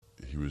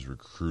he was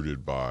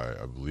recruited by,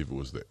 I believe it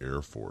was the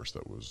Air Force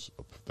that was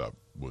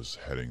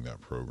heading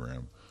that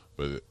program.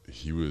 But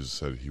he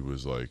said he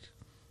was like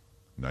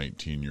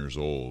 19 years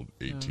old,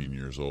 18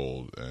 years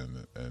old,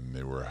 and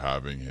they were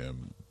having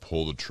him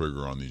pull the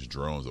trigger on these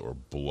drones that were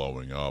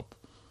blowing up,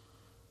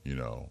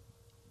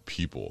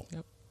 people.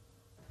 Yep.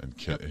 And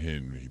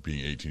him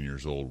being 18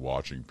 years old,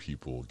 watching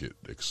people get,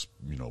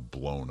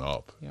 blown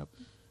up. Yep.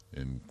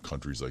 In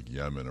countries like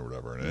Yemen or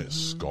whatever, and it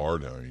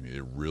scarred him. I mean,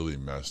 it really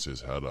messed his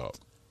head up.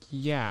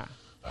 Yeah.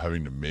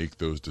 Having to make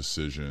those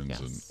decisions,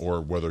 Yes. or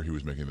whether he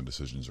was making the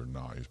decisions or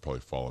not, he was probably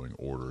following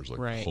orders,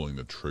 like pulling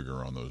the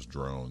trigger on those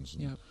drones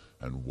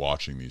and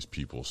watching these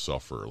people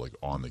suffer, like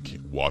on the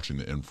watching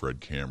the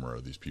infrared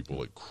camera, these people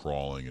like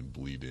crawling and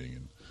bleeding,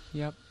 and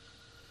yeah,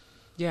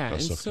 that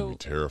and stuff can be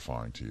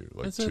terrifying to you,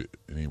 like to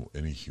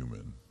any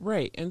human.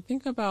 Right, and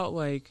think about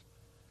like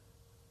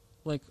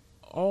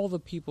all the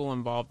people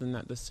involved in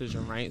that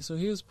decision, right? So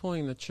he was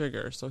pulling the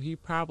trigger, so he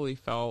probably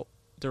felt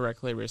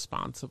directly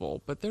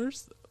responsible. But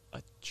there's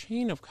a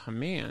chain of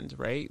command,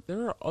 right?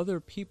 There are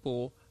other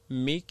people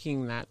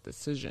making that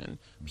decision,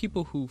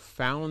 people who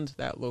found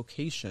that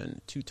location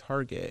to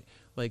target,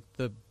 like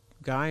the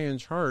guy in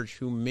charge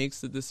who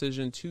makes the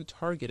decision to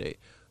target it,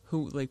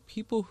 who, like,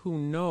 people who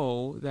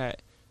know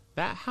that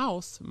that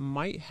house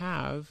might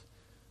have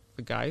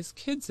the guy's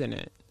kids in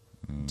it.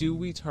 Do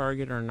we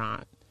target or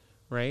not?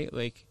 Right?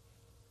 Like,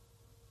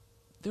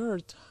 there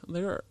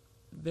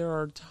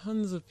are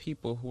tons of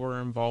people who are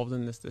involved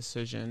in this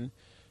decision,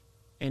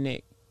 and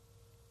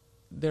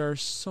there are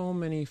so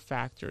many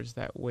factors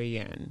that weigh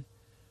in,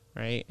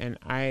 right? And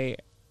I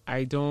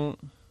don't.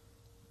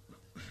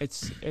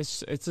 It's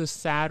a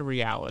sad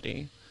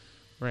reality,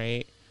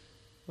 right?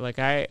 Like,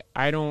 I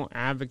don't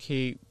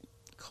advocate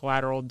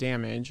collateral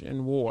damage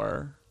in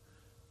war,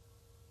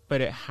 but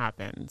it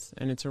happens,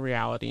 and it's a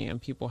reality,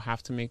 and people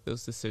have to make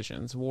those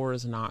decisions. War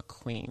is not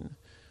clean.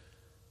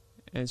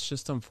 It's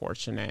just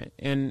unfortunate.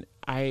 And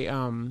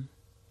when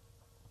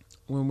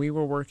we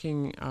were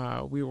working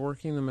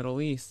in the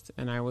Middle East,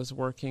 and I was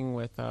working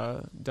with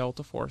a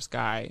Delta Force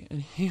guy,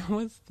 and he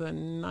was the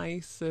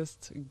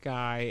nicest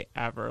guy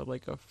ever,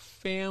 like a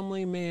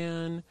family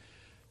man.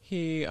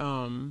 He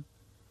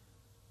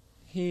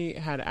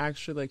had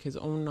actually like his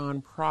own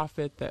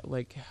nonprofit that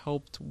like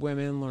helped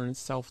women learn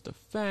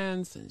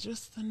self-defense, and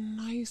just the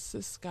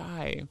nicest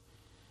guy.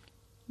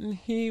 And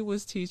he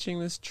was teaching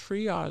this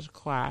triage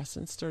class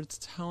and starts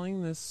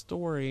telling this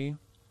story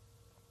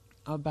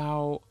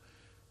about,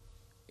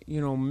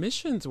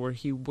 missions where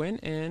he went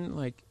in,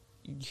 like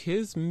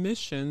his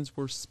missions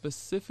were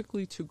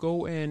specifically to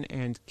go in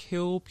and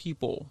kill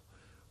people,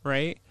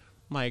 right?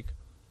 Like,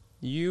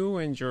 you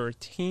and your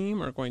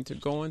team are going to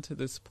go into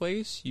this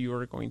place. You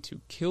are going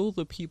to kill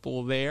the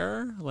people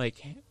there,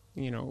 like,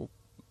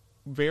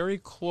 very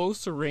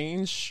close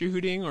range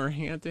shooting or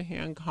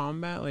hand-to-hand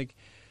combat, like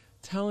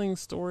telling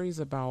stories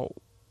about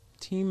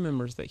team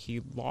members that he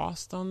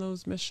lost on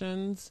those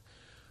missions.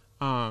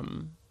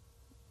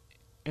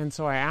 And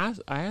so I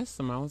asked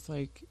them, I was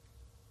like,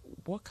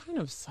 what kind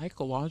of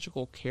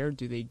psychological care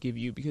do they give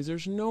you? Because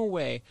there's no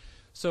way.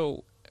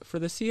 So for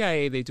the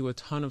CIA, they do a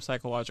ton of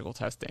psychological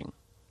testing.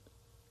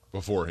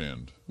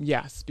 Beforehand.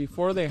 Yes,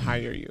 before they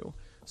hire you.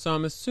 So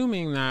I'm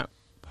assuming that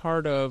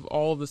part of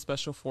all of the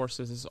special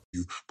forces is...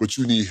 But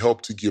you need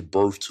help to give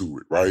birth to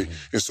it, right?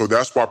 And so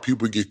that's why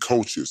people get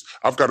coaches.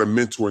 I've got a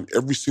mentor in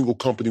every single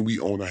company we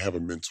own. I have a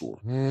mentor.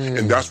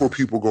 And that's where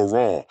people go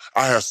wrong.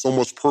 I have so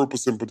much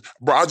purpose.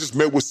 Bro, I just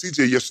met with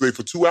CJ yesterday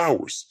for 2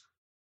 hours.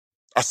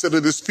 I sat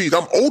at his feet.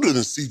 I'm older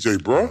than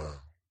CJ, bro.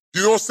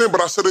 You know what I'm saying?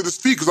 But I sat at his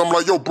feet because I'm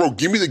like, yo, bro,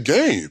 give me the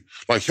game.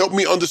 Like, help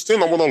me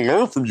understand. I want to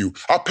learn from you.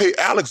 I pay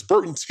Alex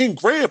Burton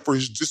 $10,000 for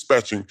his his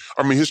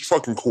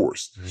trucking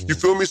course. You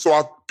feel me?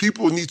 So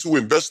people need to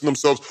invest in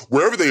themselves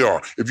wherever they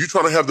are. If you're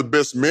trying to have the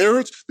best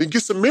marriage, then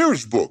get some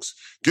marriage books.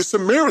 Get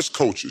some marriage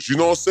coaches. You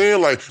know what I'm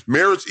saying? Like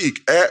Marriage Inc.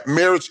 at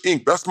Marriage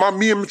Inc. That's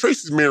me and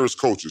Tracy's marriage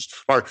coaches.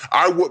 Like,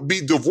 I would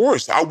be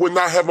divorced. I would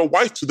not have a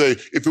wife today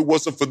if it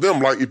wasn't for them.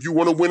 Like, if you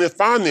want to win in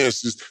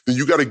finances, then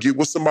you got to get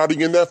with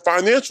somebody in that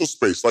financial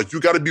space. Like,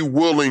 you got to be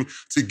willing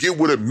to get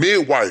with a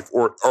midwife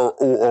or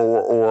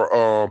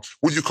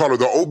what do you call it?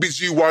 The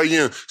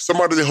OBGYN,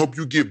 somebody to help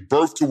you give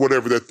birth to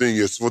whatever that thing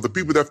is. So for the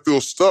people that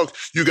feel stuck,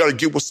 you got to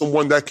get with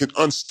someone that can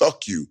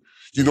unstuck you.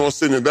 You know what I'm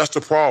saying? And that's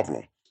the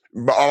problem.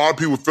 But a lot of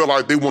people feel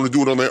like they want to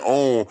do it on their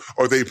own,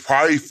 or they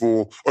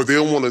prideful, or they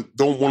don't want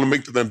to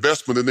make the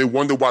investment, and they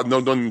wonder why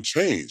nothing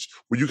changed.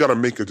 Well, you got to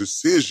make a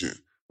decision,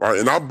 right?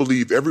 And I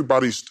believe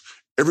everybody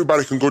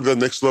can go to that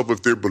next level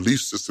if their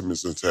belief system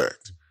is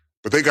intact.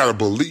 But they got to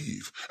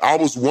believe. I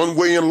was one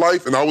way in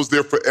life, and I was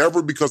there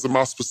forever because of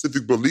my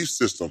specific belief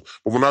system.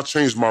 But when I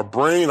changed my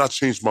brain, I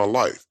changed my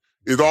life.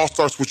 It all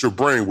starts with your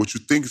brain. What you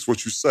think is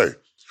what you say.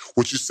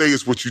 What you say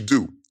is what you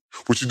do.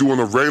 What you do on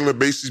a regular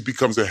basis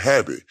becomes a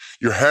habit.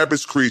 Your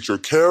habits create your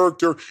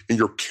character, and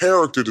your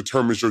character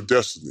determines your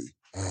destiny.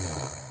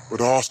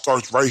 It all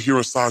starts right here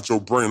inside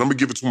your brain. I'm going to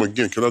give it to him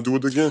again. Can I do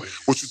it again?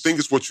 What you think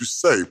is what you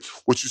say.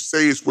 What you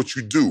say is what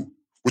you do.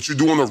 What you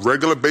do on a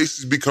regular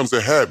basis becomes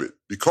a habit.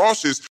 Be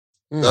cautious.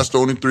 That's the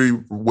only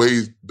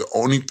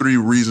three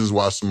reasons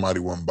why somebody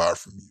wouldn't buy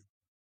from you.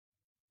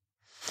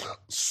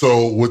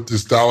 So with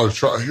this dollar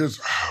chart,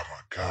 oh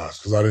my gosh,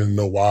 because I didn't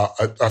know why.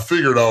 I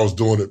figured I was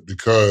doing it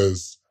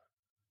because,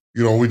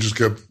 we just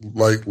kept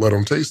let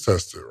them taste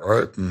test it,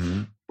 right?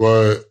 Mm-hmm.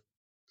 But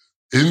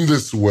in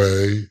this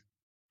way,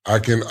 I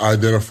can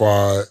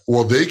identify,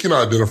 they can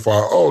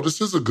identify,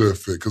 this is a good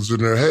fit, because in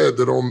their head,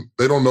 they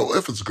don't know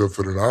if it's a good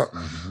fit or not.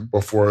 Mm-hmm.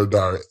 But for a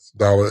dollar,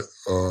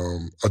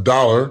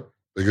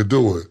 they could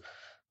do it.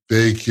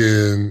 They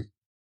can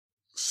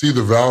see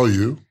the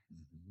value.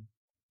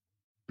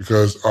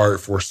 Because, all right,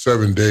 for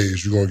 7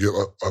 days, you're going to get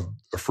a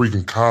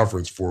freaking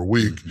conference for a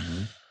week.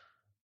 Mm-hmm.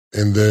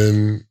 And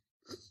then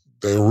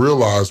they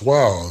realize,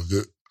 wow,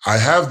 that I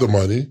have the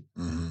money.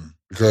 Mm-hmm.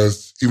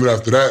 Because even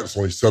after that, it's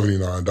only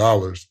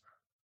 $79.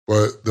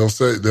 But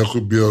they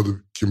could be able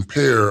to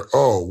compare,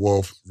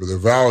 for the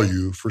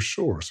value, for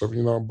sure,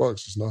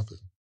 $79 is nothing.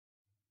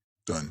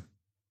 Done.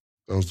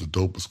 That was the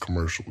dopest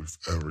commercial we've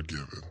ever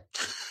given.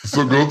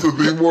 So go to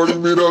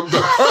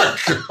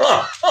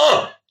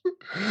themorningmeetup.com.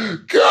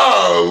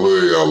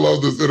 Golly, I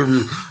love this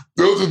interview.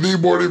 Go to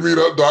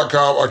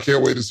themorningmeetup.com. I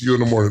can't wait to see you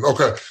in the morning.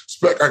 Okay,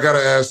 Spec, I got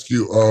to ask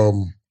you,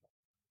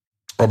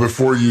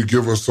 before you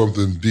give us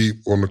something deep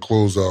on the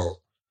closeout,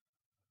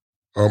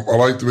 I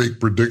like to make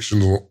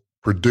predictions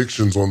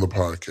on the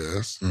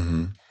podcast.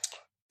 Mm-hmm.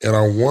 And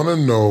I want to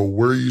know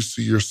where you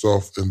see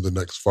yourself in the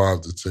next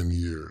 5 to 10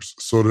 years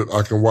so that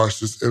I can watch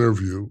this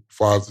interview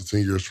 5 to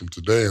 10 years from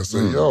today and say,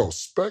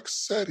 Spec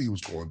said he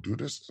was going to do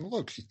this. And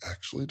look, he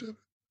actually did it.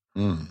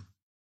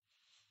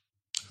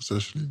 It's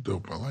actually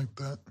dope. I like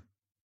that.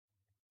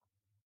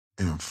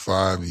 In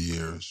 5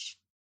 years.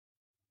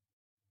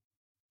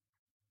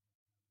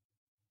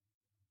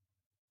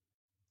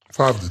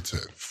 5 to 10.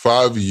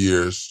 5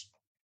 years,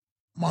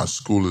 my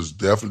school is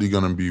definitely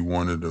going to be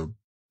one of the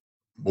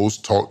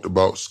most talked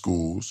about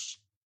schools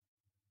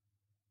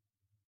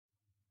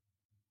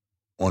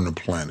on the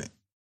planet.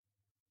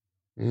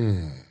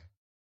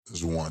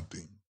 Is one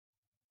thing.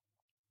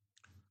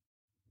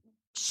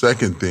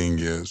 Second thing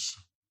is,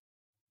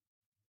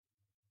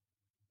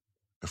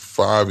 in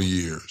 5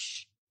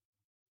 years,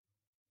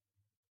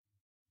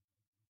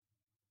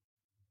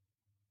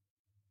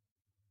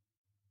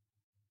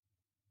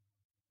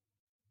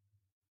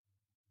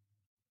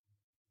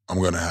 I'm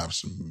going to have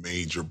some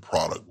major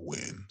product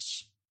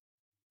wins.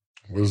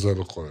 What does that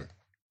look like?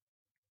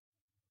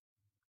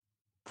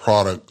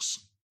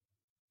 Products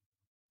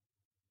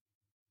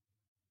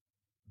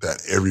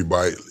that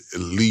everybody, at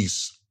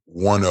least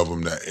one of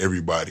them that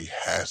everybody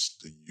has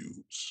to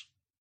use.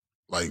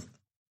 Like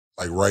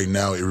right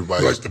now,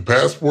 everybody... Like the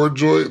passport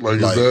joint? Like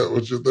is that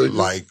what you're thinking?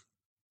 Like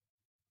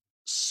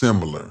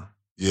similar.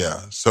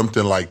 Yeah,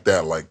 something like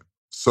that. Like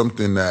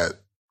something that,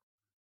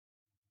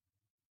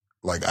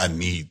 like I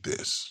need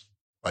this.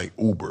 Like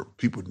Uber.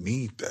 People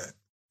need that.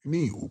 You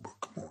need Uber.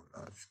 Come on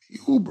now. You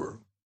need Uber.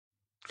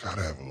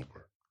 Gotta have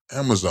Uber.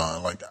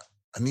 Amazon. Like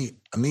I need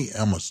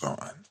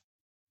Amazon.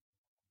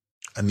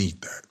 I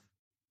need that.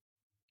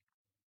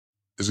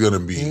 It's gonna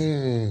be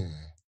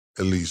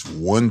at least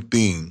one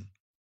thing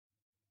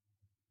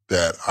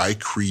that I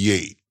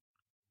create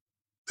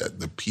that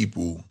the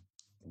people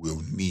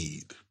will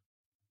need.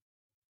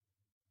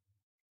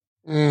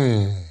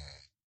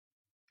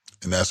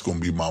 And that's going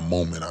to be my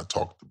moment I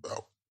talked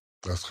about.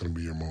 That's going to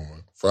be your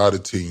moment. 5 to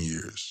 10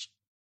 years.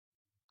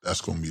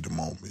 That's going to be the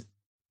moment.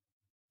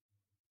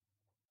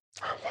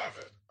 I love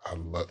it. I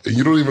love it. And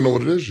you don't even know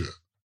what it is yet.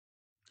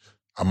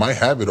 I might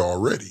have it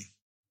already.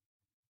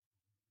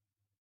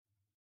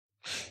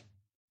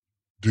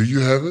 Do you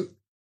have it?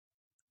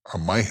 I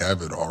might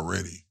have it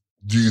already.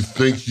 Do you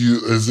think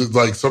is it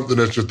like something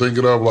that you're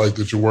thinking of, like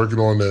that you're working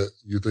on that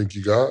you think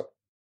you got?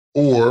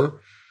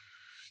 Or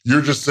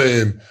you're just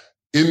saying,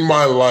 in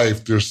my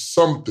life, there's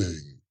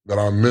something that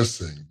I'm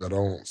missing that I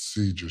don't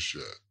see just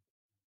yet?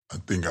 I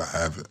think I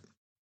have it.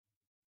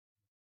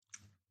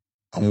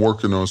 I'm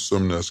working on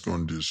something that's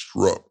going to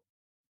disrupt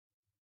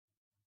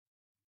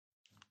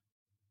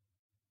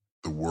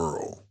the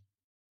world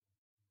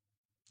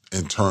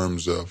in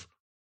terms of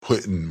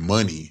putting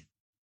money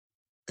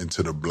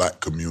into the Black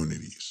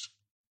communities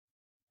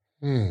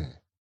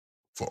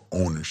for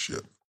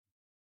ownership.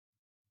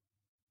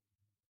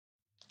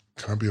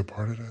 Can I be a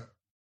part of that?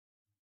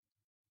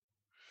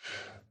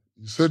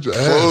 You said you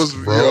Close,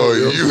 asked, bro.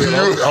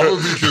 I'm going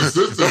to be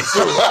consistent,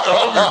 too.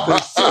 I'm going to be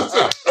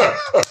persistent.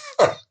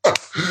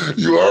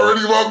 You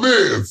already my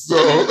man, so.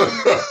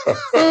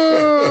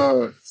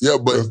 Yeah,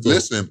 but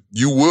listen,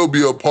 you will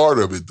be a part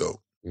of it,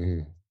 though.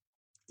 Mm-hmm.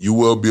 You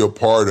will be a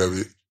part of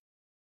it.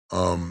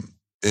 And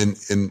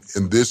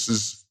this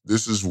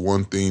is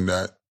one thing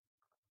that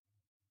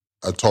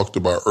I talked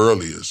about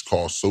earlier. It's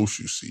called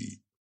Social Seed,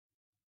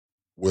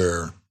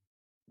 where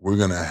we're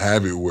going to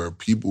have it where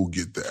people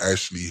get to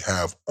actually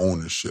have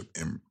ownership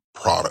in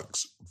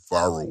products,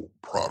 viral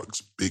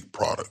products, big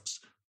products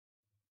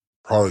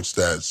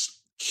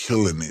that's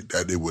killing it,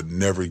 that they would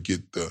never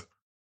get the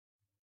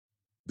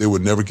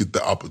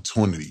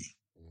opportunity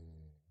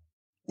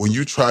when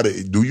you try to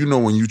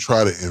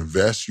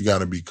invest, you got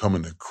to become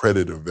an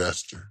accredited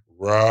investor.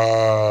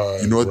 Right.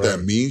 You know what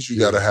that means? You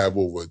got to have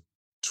over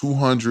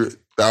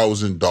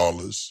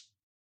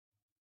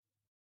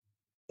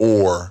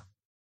 $200,000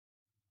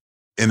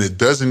 and it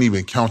doesn't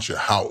even count your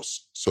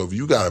house. So if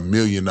you got $1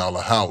 million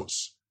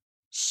house,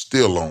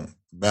 still don't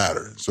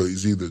matter. So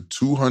it's either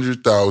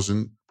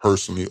 $200,000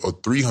 personally or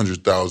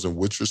 $300,000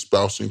 with your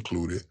spouse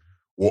included,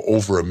 or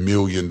over $1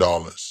 million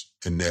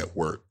in net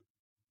worth.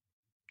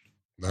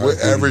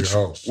 What average?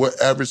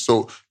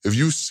 So if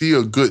you see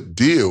a good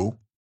deal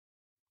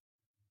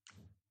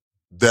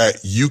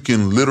that you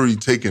can literally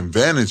take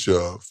advantage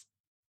of,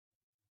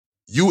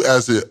 you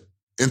as an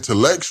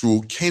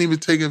intellectual can't even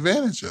take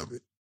advantage of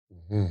it.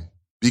 Mm-hmm.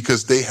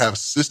 Because they have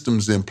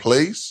systems in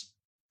place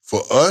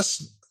for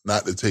us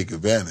not to take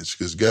advantage.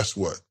 Because guess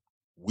what?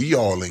 We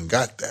all ain't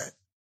got that.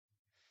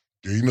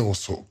 You know what's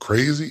so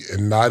crazy?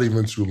 And not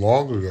even too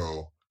long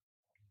ago,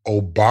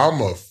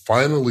 Obama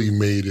finally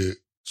made it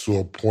to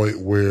a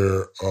point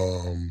where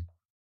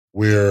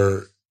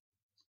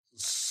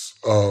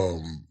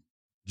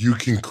you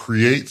can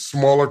create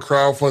smaller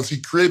crowdfunds.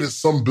 He created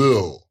some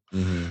bill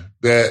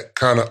that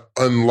kind of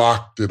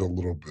unlocked it a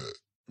little bit.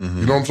 Mm-hmm.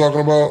 You know what I'm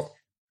talking about?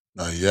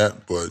 Not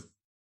yet, but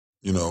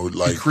you know,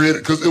 like he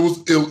created, because it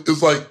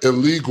was like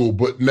illegal,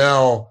 but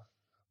now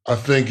I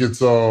think it's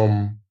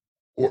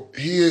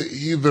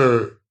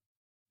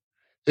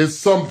it's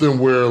something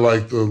where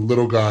like the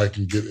little guy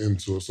can get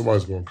into it.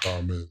 Somebody's going to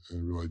comment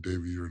and be like,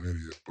 "David, you're an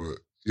idiot," but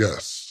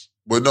yes.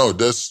 But no,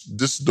 this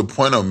is the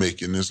point I'm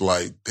making. It's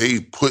like they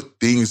put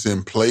things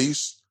in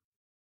place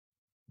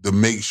to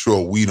make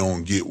sure we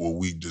don't get what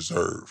we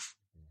deserve.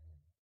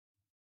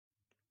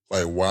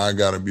 Like, why I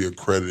got to be a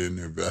accredited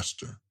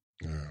investor?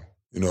 Yeah.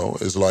 You know,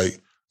 it's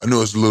like, I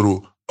know it's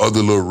other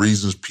little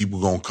reasons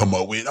people going to come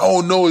up with.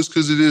 Oh, no, it's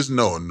because it is.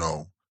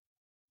 No.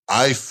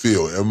 I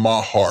feel in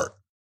my heart,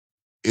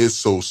 it's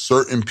so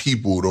certain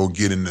people don't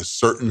get into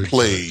certain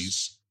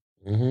plays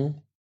to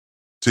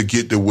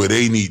get to where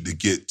they need to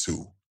get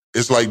to.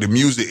 It's like the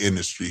music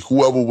industry.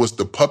 Whoever was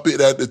the puppet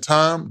at the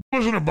time. If there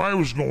wasn't a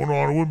virus going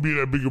on, it wouldn't be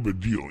that big of a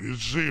deal. You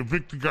just say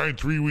evict the guy in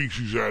 3 weeks,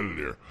 he's out of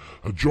there.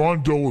 A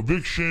John Doe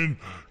eviction,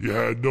 you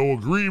had no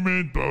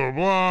agreement, blah, blah,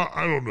 blah.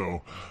 I don't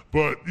know.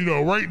 But, you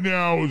know, right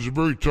now is a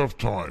very tough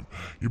time.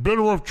 You're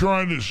better off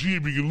trying to see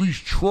if you can at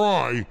least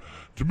try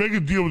to make a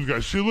deal with the guy.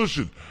 Say,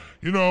 listen,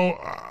 you know,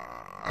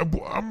 I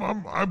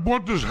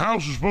bought this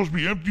house. It's supposed to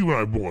be empty when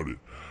I bought it.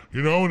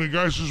 You know, and the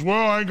guy says,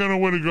 well, I ain't got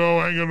nowhere to go.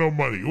 I ain't got no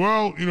money.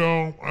 Well, you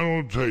know, I don't know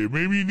what to tell you.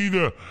 Maybe you need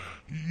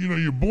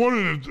you're born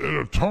at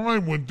a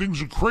time when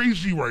things are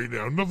crazy right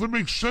now. Nothing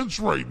makes sense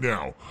right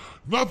now.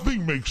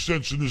 Nothing makes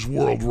sense in this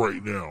world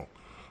right now.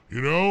 You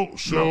know?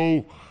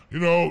 So, you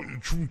know,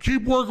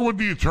 keep working with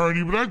the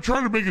attorney, but I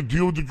try to make a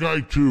deal with the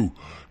guy too.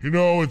 You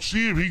know, and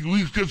see if he can at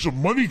least get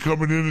some money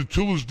coming in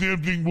until this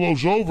damn thing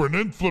blows over and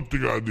then flip the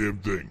goddamn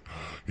thing.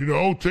 You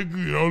know,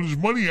 there's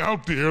money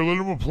out there. Let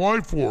him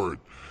apply for it.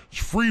 It's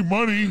free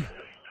money.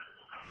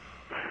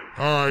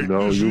 All right.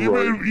 No, listen,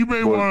 you're you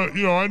may want to,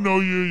 you know, I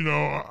know you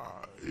know,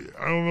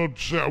 I don't know what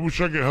to say. I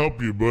wish I could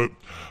help you, but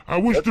I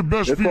wish the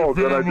best for your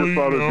family. I just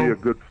thought it'd be a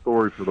good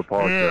story for the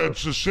podcast. Yeah,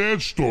 it's a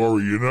sad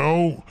story, you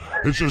know.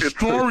 It's a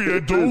story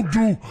that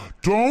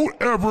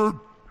don't ever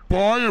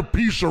buy a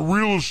piece of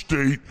real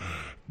estate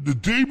the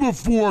day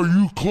before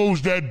you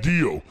close that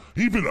deal.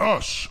 Even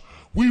us.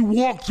 We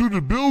walk through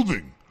the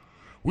building.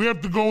 We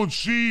have to go and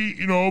see,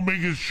 you know,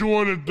 making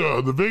sure that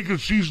the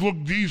vacancies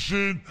look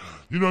decent.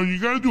 You know, you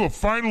got to do a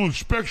final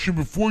inspection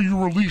before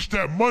you release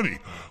that money.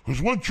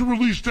 Because once you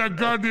release that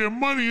goddamn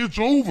money, it's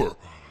over.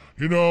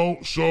 You know,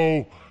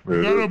 so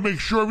you got to make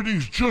sure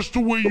everything's just the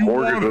way you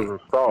want it. The mortgage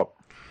doesn't stop.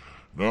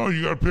 No,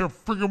 you got to pay a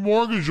freaking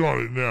mortgage on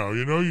it now.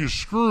 You know, you're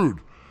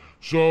screwed.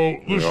 So,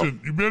 listen,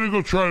 you better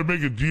go try to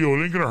make a deal.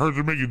 It ain't going to hurt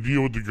to make a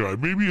deal with the guy.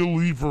 Maybe he'll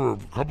leave for a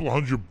couple of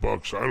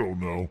 $100. I don't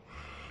know.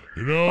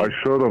 You know, I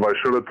should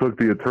have took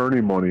the attorney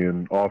money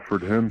and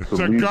offered him to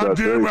leave that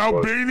day. Goddamn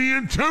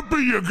Albanian temper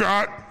you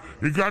got.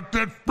 You got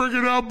that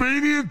friggin'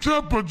 Albanian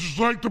temper, just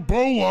like the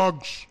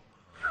Polacks.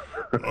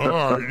 All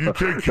right, you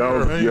take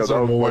care. That was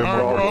my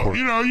problem. Well,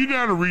 you know, you know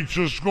how to reach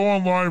us. Go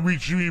online,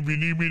 reach me if you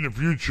need me in the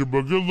future.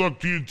 But good luck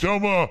to you. Tell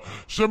me,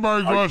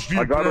 somebody goes to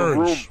your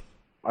parents.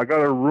 I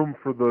got a room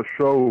for the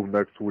show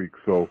next week,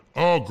 so.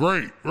 Oh,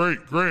 great.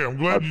 I'm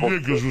glad you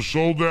did, because we're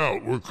sold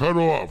out. We're cut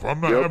off. I'm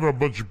not having a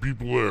bunch of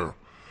people there.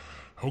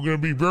 I'm going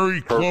to be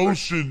very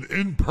close and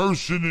in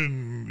person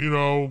and, you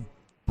know,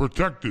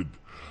 protected.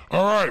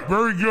 All right,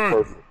 very good.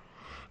 Perfect.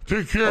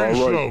 Take care of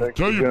yourself.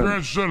 Tell your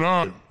parents said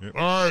hi.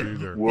 All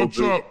right, what's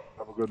up?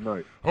 Have a good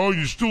night. Oh,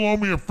 you still owe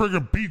me a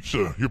friggin'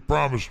 pizza. You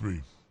promised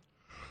me.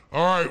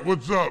 All right,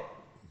 what's up?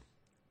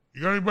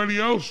 You got anybody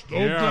else?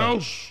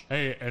 Else?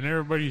 Hey, and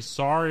everybody,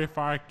 sorry if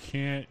I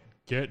can't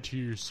get to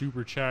your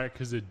super chat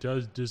because it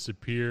does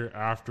disappear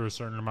after a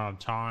certain amount of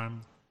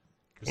time.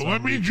 Well,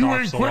 that means you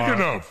ain't quick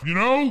enough, you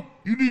know?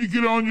 You need to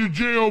get on your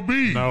JOB.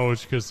 No,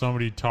 it's because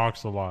somebody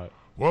talks a lot.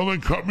 Well,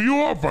 then cut me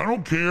off. I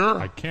don't care.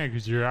 I can't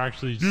because you're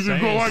actually You saying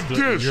can go like stuff.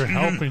 this. You're You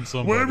can- helping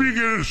somebody. Whenever you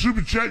get a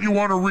super chat you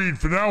want to read,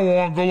 from now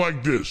on, go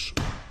like this.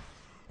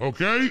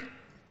 Okay?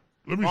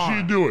 Let me see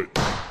you do it.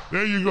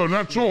 There you go.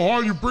 Not so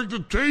hard. You break the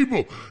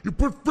table. You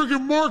put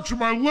friggin' marks in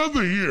my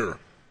leather here.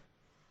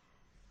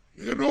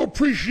 You got no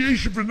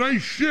appreciation for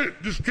nice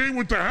shit. Just came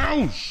with the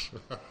house.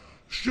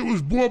 Shit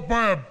was bought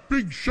by a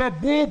big shot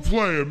ball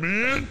player,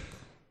 man.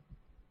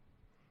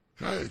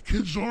 God,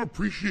 kids don't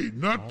appreciate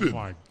nothing. Oh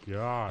my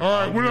god!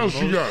 All right, what else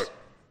you got?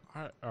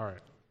 All right,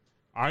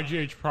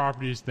 IGH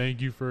Properties.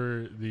 Thank you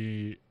for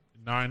the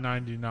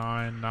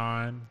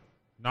 $9.99.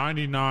 You're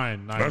getting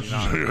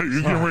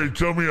ready to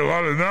tell me a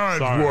lot of nines,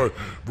 Sorry. boy.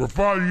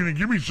 Rafal, you're going to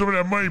give me some of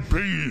that money,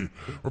 pay you.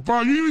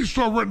 Rafal, you need to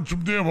start renting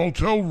some damn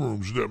hotel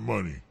rooms with that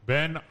money.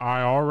 Ben,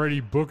 I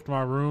already booked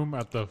my room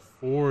at the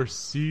Four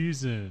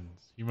Seasons.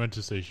 You meant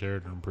to say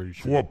Sheraton, I'm pretty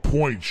sure. 4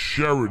 Point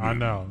Sheridan. I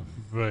know,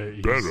 but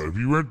he's, Better. If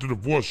you rented the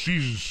Four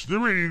Seasons,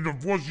 there ain't even the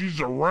Four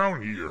Seasons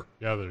around here.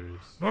 Yeah, there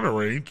is. No,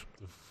 there ain't.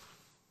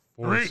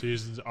 Four Right.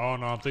 Seasons. Oh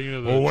no, I'm thinking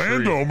of the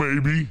Orlando, tree.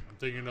 maybe. I'm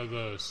thinking of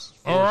the.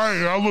 All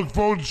right, I look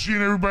forward to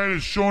seeing everybody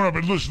that's showing up.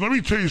 And listen, let me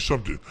tell you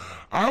something.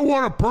 I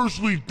want to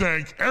personally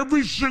thank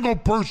every single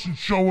person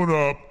showing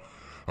up,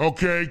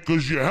 okay,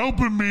 because you're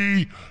helping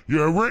me,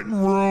 you're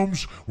renting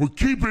rooms, we're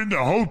keeping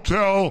the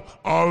hotel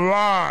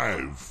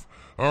alive.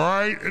 All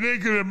right? It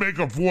ain't going to make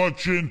a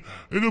fortune.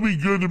 It'll be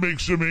good to make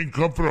some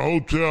income for the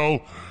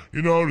hotel,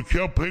 you know, to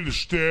help pay the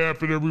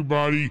staff and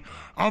everybody.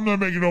 I'm not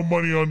making no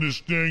money on this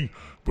thing.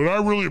 But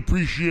I really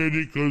appreciate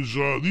it because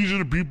these are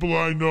the people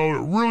I know that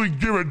really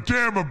give a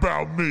damn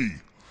about me.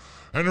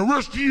 And the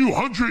rest of you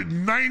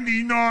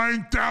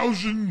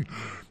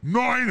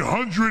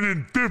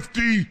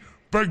 199,950,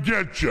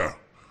 forget ya.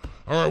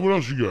 All right, what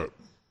else you got?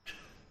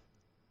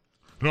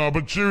 No,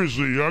 but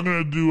seriously, I'm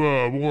going to do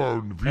more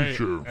in the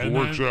future if it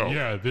works out.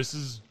 Yeah, this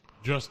is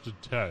just a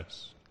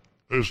test.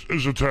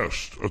 It's a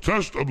test. A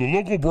test of the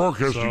local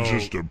broadcasting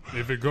system.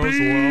 If it goes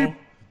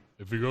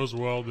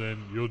well,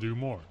 then you'll do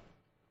more.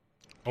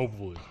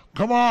 Hopefully.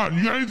 Come on,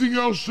 you got anything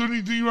else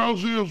you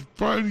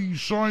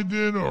signed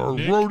in or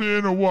Nick, wrote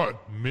in or what?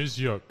 Ms.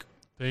 Yook,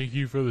 thank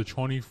you for the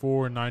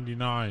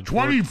 $24.99.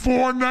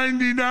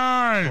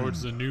 $24.99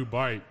 towards the new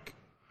bike.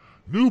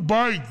 New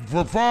bike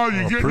for fall.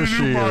 You're getting a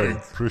new bike.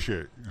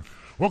 Appreciate it.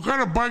 What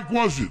kind of bike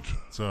was it?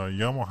 It's a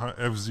Yamaha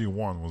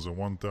FZ1. It was a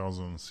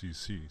 1000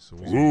 cc. So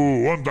it was,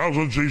 Ooh,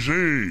 1000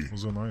 cc. it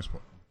was a nice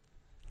one.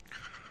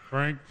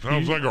 Frank,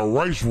 Sounds like a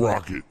rice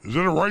rocket. Is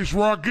that a rice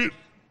rocket?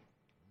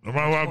 Am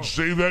I allowed to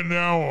say that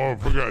now? Oh, I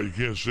forgot. You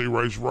can't say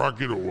rice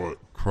rocket or what?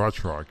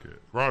 Crotch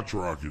rocket. Crotch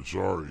rocket,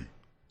 sorry.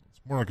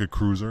 It's more like a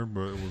cruiser,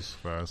 but it was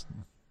fast.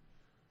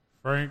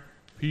 Frank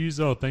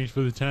Pizzo, thanks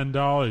for the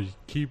 $10.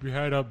 Keep your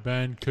head up,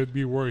 Ben. Could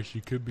be worse.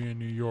 You could be in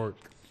New York.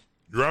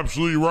 You're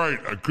absolutely right.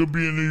 I could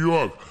be in New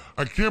York.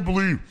 I can't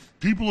believe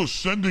people are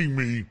sending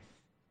me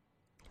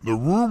the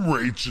room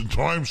rates in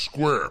Times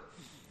Square.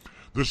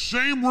 The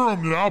same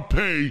room that I'll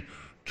pay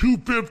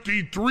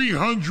 $250,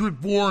 $300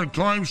 for in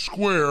Times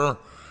Square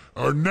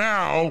are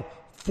now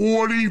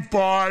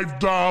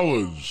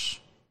 $45.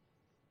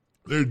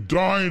 They're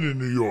dying in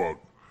New York.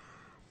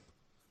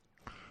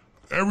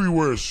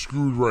 Everywhere's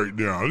screwed right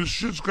now. This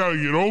shit's got to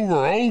get over.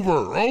 All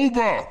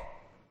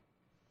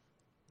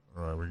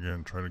right, we're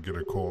going to try to get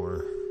a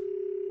caller.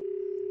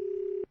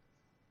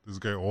 This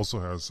guy also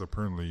has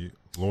apparently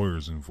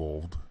lawyers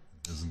involved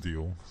in his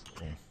deal.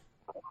 So.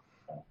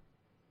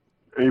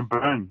 Hey,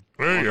 Ben.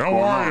 Hey, how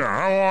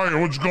are you?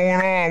 What's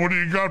going on? What do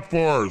you got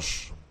for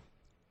us?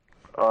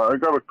 I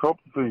got a couple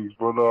things,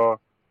 but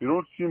you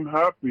don't seem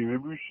happy. Maybe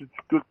we should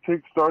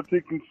start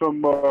taking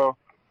some pills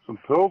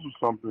or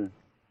something.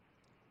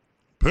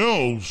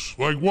 Pills?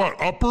 Like what?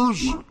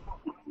 Uppers?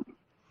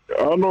 I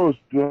don't know. It's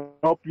to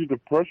help your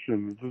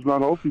depression. It's just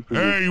not healthy for you.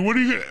 Hey, what do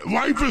you?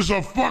 Life is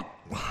a fuck.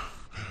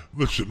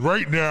 Listen,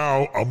 right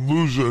now I'm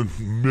losing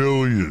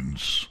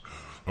millions.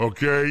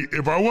 Okay,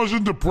 if I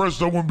wasn't depressed,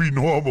 that wouldn't be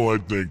normal. I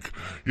think,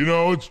 you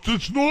know,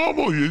 it's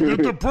normal. You're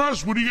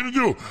depressed. What are you gonna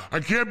do? I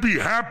can't be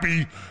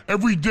happy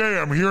every day.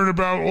 I'm hearing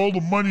about all the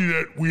money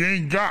that we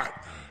ain't got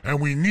and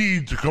we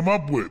need to come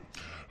up with.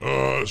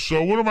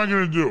 So what am I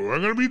gonna do?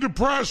 I'm gonna be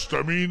depressed.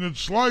 I mean,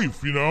 it's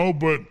life, you know.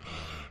 But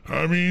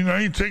I mean,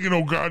 I ain't taking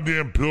no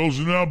goddamn pills,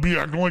 and I'll be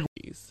acting like,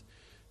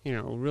 you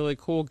know, really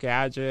cool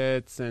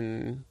gadgets,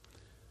 and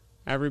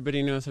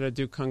everybody knows how to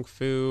do kung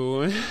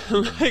fu.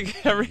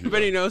 Like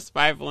everybody knows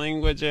 5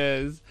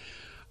 languages.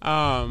 You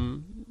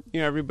know,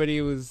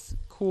 everybody was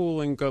cool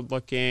and good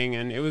looking,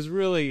 and it was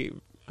really.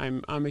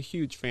 I'm a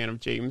huge fan of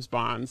James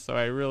Bond, so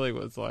I really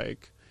was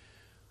like,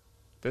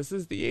 this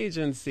is the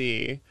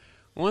agency.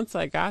 Once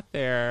I got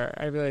there,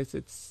 I realized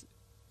it's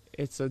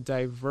a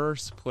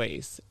diverse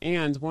place,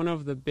 and one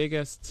of the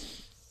biggest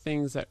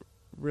things that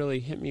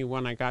really hit me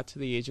when I got to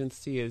the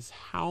agency is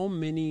how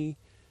many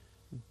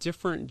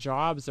different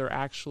jobs there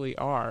actually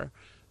are.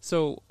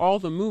 So all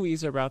the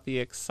movies are about the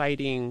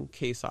exciting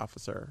case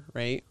officer,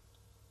 right?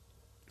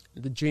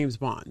 The James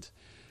Bond,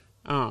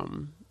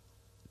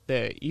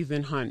 the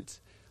Ethan Hunt.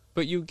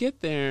 But you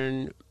get there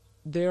and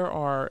there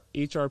are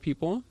HR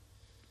people,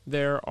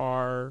 there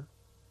are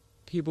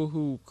people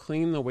who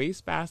clean the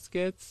waste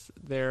baskets,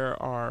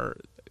 there are,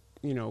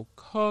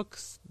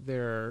 cooks,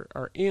 there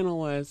are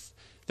analysts,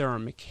 there are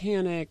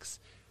mechanics,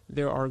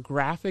 there are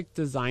graphic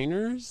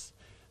designers,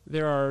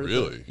 there are...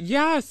 Really?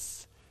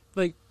 Yes!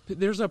 Like,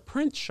 there's a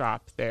print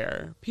shop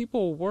there.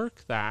 People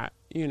work that,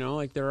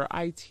 like there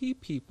are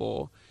IT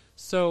people.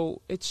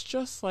 So it's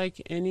just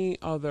like any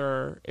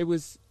other... It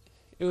was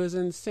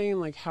insane,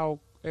 like how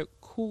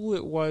cool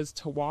it was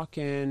to walk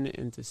in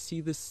and to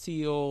see the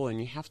seal, and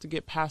you have to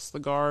get past the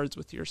guards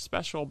with your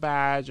special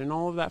badge, and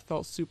all of that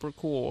felt super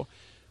cool.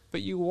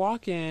 But you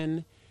walk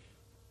in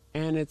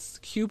and it's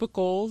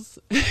cubicles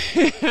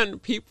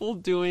and people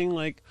doing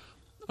like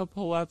a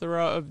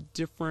plethora of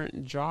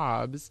different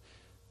jobs,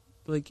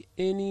 like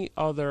any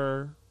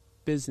other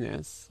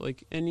business,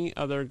 like any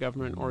other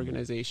government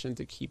organization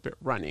to keep it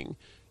running.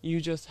 You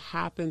just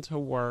happen to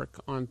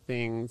work on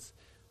things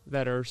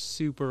that are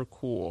super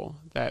cool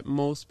that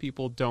most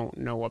people don't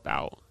know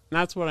about. And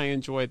that's what I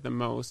enjoyed the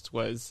most,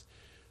 was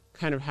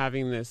kind of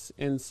having this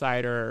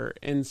insider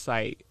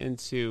insight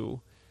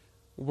into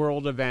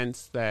world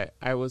events that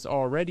I was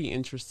already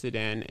interested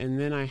in. And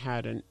then I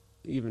had an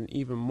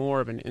even more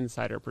of an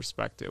insider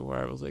perspective where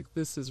I was like,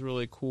 this is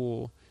really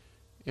cool.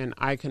 And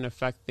I can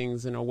affect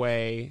things in a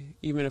way,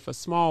 even if a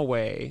small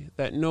way,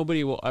 that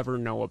nobody will ever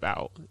know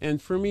about.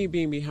 And for me,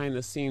 being behind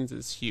the scenes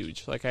is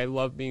huge. Like, I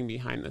love being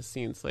behind the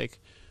scenes, like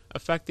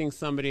affecting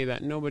somebody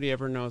that nobody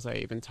ever knows I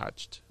even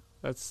touched.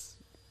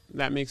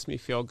 That makes me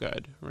feel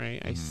good,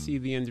 right? I see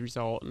the end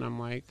result and I'm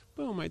like,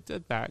 boom, I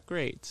did that.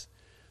 Great.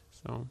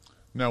 So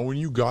now, when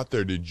you got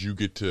there, did you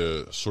get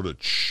to sort of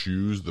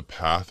choose the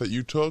path that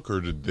you took,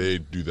 or did they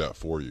do that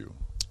for you?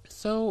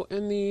 So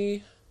in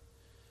the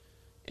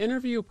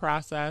interview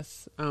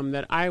process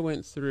that I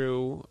went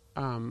through,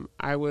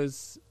 I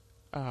was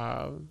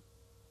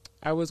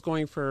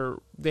going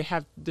for, they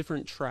have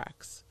different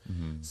tracks.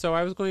 So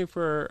I was going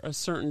for a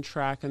certain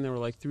track, and there were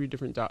like 3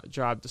 different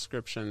job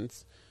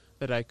descriptions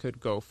that I could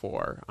go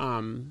for.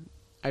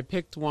 I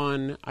picked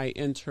one, I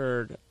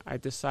entered, I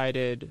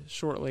decided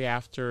shortly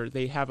after,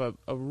 they have a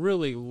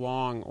really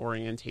long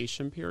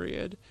orientation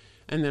period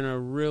and then a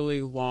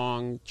really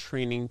long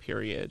training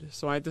period.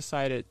 So I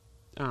decided,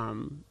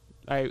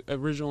 I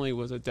originally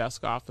was a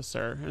desk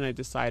officer, and I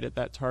decided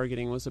that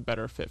targeting was a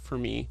better fit for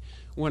me.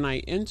 When I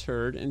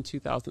entered in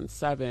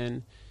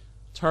 2007,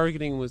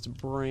 targeting was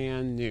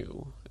brand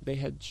new. They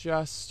had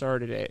just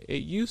started it.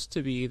 It used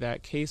to be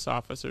that case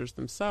officers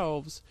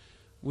themselves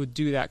would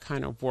do that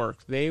kind of work.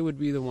 They would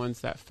be the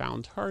ones that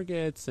found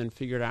targets and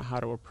figured out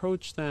how to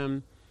approach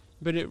them,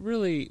 but it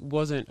really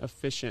wasn't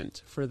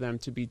efficient for them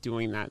to be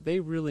doing that. They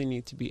really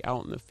need to be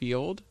out in the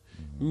field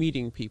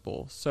meeting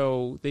people.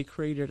 So they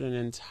created an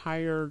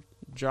entire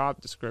job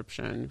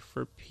description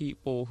for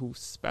people who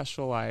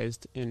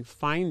specialized in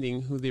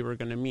finding who they were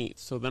going to meet.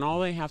 So then all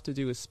they have to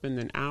do is spend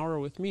an hour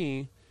with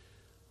me,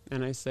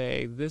 and I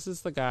say, this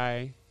is the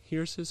guy,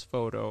 here's his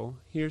photo,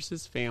 here's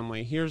his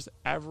family, here's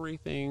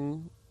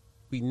everything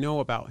we know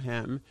about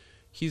him.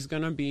 He's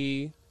going to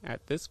be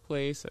at this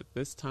place at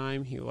this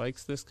time. He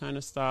likes this kind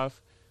of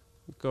stuff.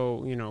 Go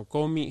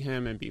meet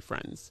him and be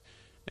friends.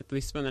 If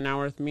they spend an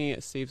hour with me,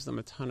 it saves them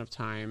a ton of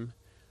time.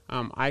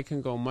 I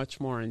can go much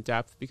more in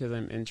depth because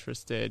I'm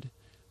interested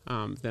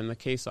than the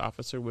case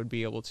officer would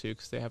be able to,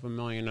 because they have a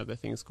million other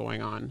things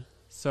going on.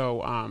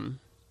 So,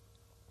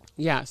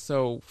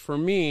 so for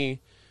me,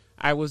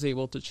 I was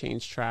able to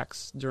change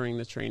tracks during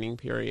the training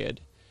period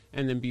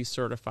and then be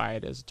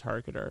certified as a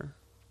targeter.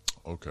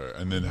 Okay.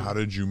 And then how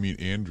did you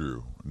meet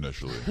Andrew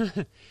initially?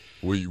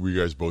 were you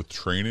guys both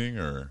training,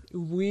 or?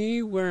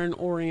 We were in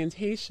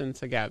orientation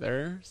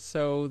together.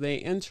 So they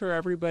enter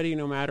everybody,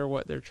 no matter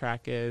what their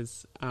track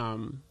is,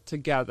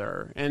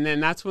 together. And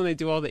then that's when they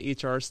do all the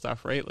HR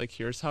stuff, right? Like,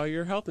 here's how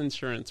your health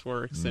insurance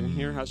works, and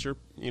here's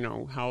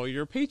how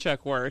your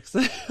paycheck works.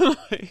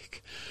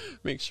 Like,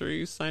 make sure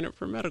you sign up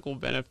for medical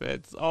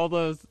benefits, all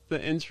the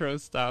intro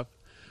stuff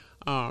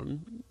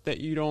that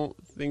you don't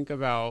think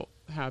about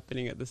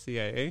happening at the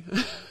CIA.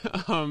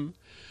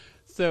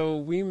 So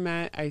we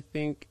met, I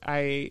think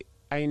I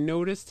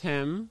noticed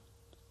him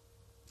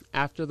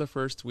after the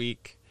first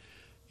week,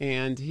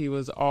 and he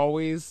was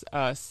always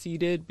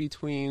seated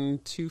between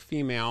 2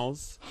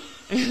 females.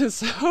 And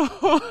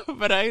so,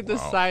 but I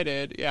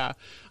decided,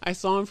 I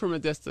saw him from a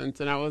distance,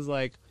 and I was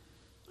like,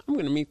 I'm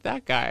going to meet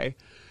that guy.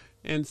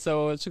 And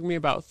so it took me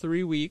about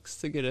 3 weeks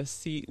to get a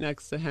seat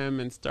next to him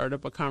and start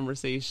up a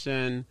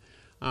conversation.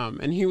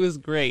 And he was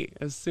great.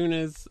 As soon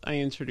as I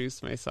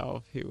introduced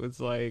myself, he was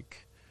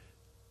like,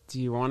 do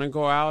you want to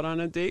go out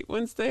on a date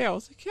Wednesday? I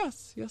was like,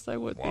 yes, I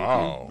would. Wow.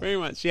 Thank you very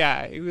much.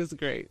 Yeah, it was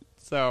great.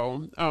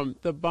 So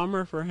the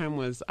bummer for him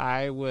was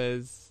I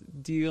was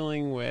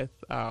dealing with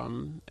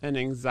an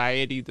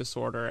anxiety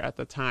disorder at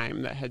the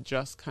time that had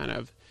just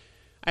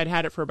I'd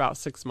had it for about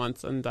 6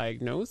 months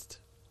undiagnosed.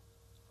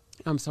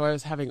 So I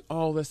was having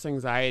all this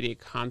anxiety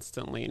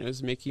constantly, and it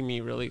was making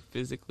me really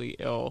physically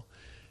ill.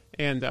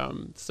 And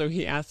so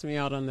he asked me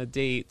out on the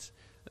date.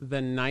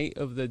 the night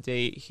of the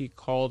date, he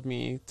called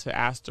me to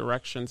ask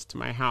directions to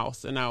my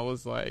house. And I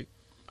was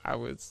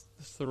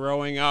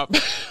throwing up.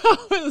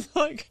 I was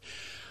like,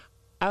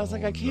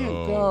 I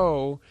can't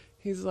go.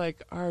 He's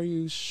like, are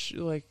you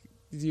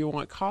do you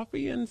want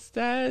coffee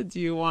instead?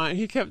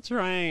 He kept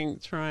trying,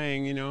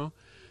 And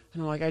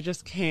I'm like, I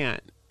just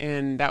can't.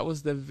 And that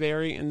was the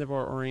very end of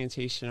our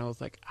orientation. I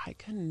was like, I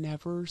can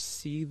never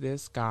see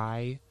this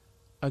guy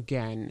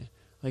again.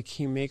 Like,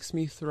 he makes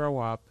me throw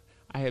up.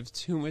 I have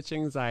too much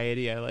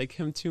anxiety. I like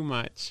him too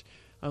much.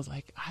 I was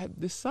like,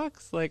 this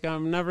sucks. Like,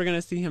 I'm never going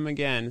to see him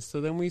again.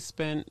 So then we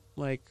spent,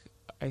 I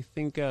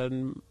think a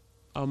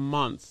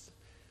month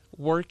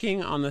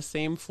working on the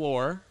same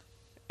floor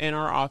in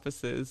our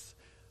offices,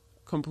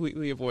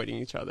 completely avoiding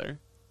each other,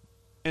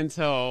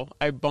 until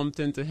I bumped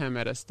into him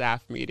at a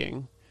staff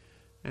meeting.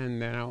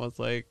 And then I was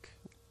like...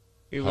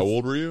 How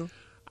old were you?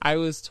 I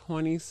was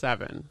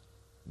 27.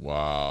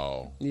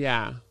 Wow.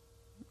 Yeah.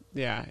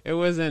 Yeah, it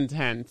was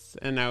intense.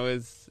 And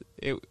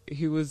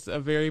he was a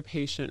very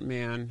patient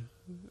man,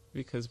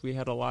 because we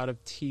had a lot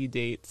of tea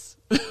dates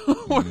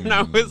when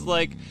I was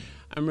like,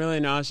 I'm really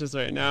nauseous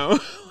right now.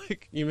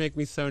 Like, you make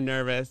me so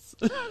nervous.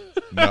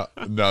 now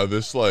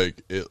this,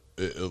 it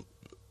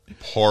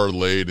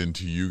parlayed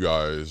into you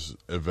guys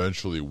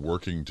eventually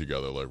working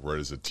together, right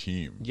as a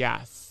team.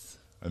 Yes.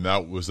 And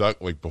was that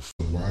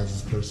before? Why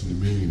is this person a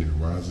millionaire?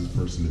 Why is this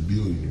person a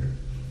billionaire?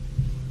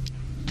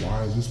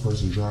 Why is this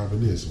person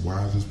driving this?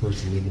 Why is this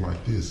person living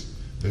like this?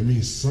 That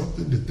means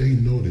something that they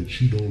know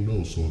that you don't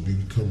know. So if you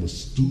become a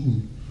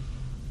student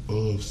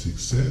of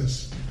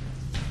success,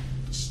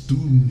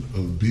 student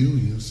of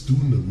billions,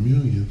 student of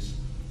millions,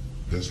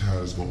 that's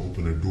how it's going to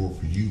open a door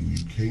for you.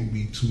 You can't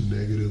be too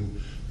negative.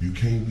 You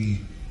can't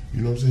be,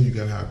 you know what I'm saying? You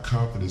got to have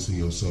confidence in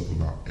yourself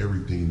about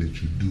everything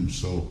that you do.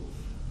 So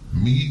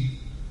me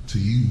to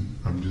you,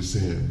 I'm just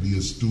saying, be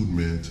a student,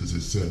 man, to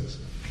success.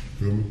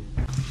 Feel me?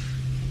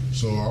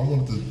 So I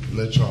want to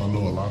let y'all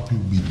know, a lot of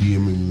people be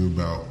DMing me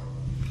about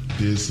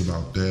this,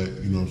 about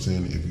that, you know what I'm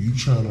saying? If you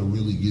trying to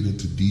really get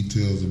into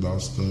details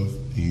about stuff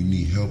and you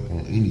need help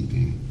on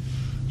anything,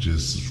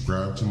 just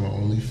subscribe to my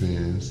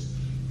OnlyFans,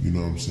 you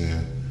know what I'm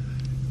saying?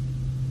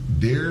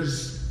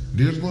 There's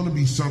going to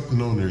be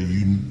something on there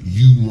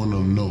you want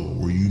to know,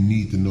 or you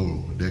need to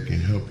know, that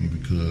can help you,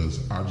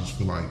 because I just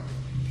feel like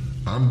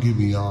I'm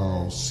giving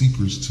y'all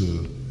secrets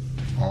to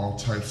all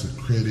types of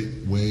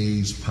credit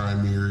ways,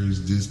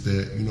 primaries, this,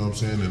 that, you know what I'm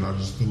saying? And I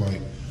just feel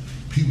like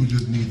people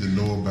just need to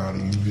know about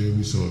it, you feel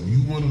me? So if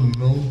you want to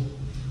know,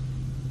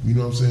 you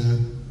know what I'm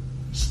saying,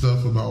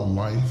 stuff about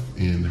life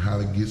and how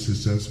to get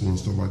successful and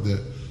stuff like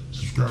that,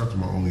 subscribe to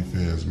my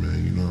OnlyFans,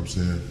 man, you know what I'm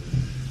saying?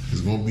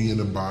 It's going to be in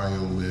the bio,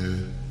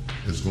 man.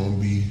 It's going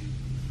to be,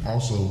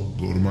 also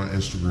go to my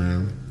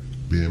Instagram,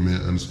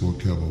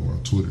 Bandman_Kevo, my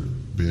Twitter,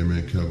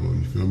 BandmanKevo,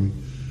 you feel me?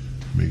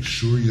 Make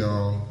sure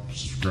y'all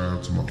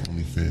subscribe to my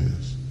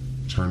OnlyFans.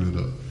 Turn it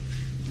up.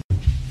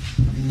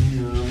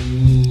 You know what I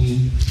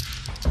mean?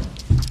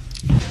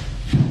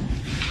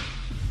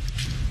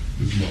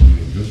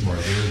 This my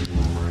game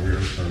room right here.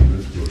 Turn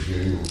this to a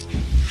game room.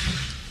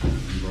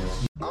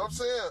 I'm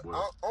saying,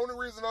 only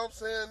reason I'm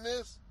saying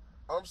this,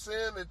 I'm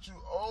saying that you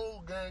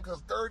old, gang,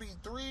 because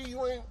 33,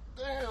 you ain't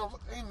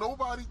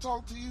nobody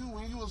talked to you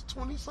when you was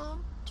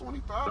 20-something,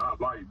 25?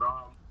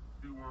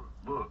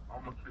 Look,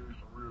 I'm gonna tell you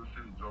some real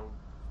shit, Joe.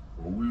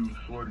 When we was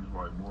shorties,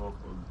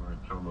 motherfuckers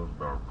ain't telling us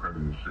about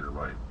credit and shit.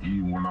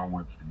 Even when I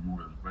went to the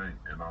U.S. Bank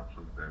and I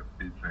took that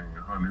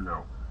 $1,500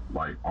 out,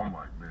 I'm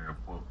like, man,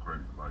 fuck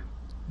credit.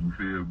 You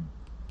feel me?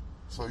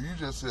 So you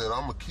just said,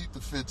 I'm gonna keep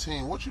the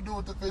 15. What you do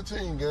with the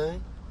 15,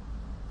 gang?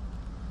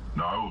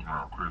 No, it was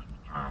around Christmas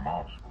time. I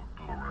was supposed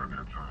to do around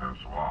that time.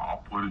 So I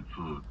put it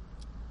to,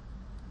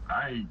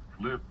 I ain't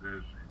flipped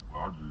that shit, but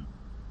I just,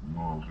 you know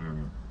what I'm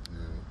saying?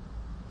 Yeah.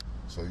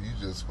 So you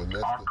just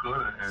finessed I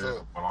could have had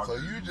it, but I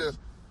didn't.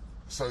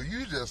 So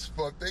you just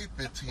fucked they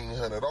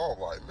 $1,500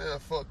 off, man,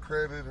 fuck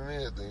credit and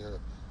everything.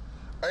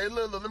 Hey,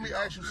 let me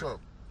ask you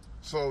something.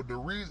 So do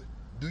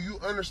you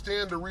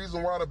understand the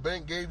reason why the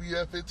bank gave you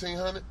that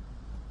 $1,500?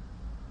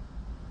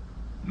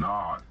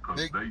 Nah,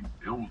 because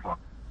it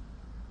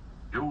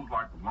was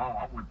like a loan.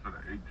 I went to the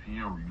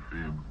ATM, you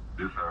feel me?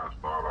 This how I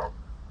started off.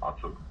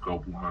 I took a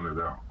couple hundred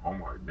out.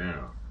 I'm like,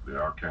 damn. Then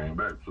I came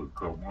back, took a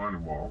couple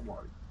hundred more. I'm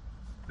like,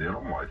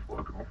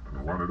 fuck it, I'm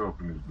finna run it up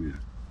in this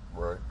bitch.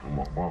 Right. On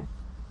my mom.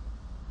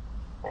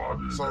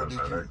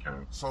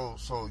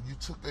 So you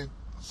took it.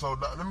 So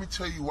now, let me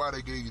tell you why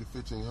they gave you the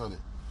 $1,500.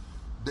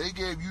 They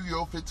gave you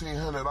your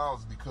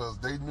 $1,500 because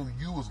they knew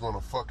you was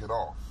gonna fuck it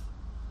off.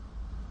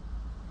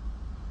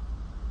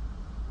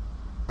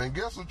 And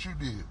guess what you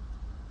did?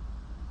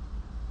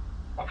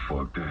 I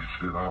fucked that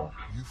shit off.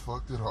 You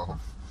fucked it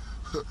off.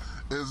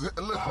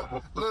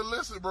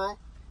 Listen, bro.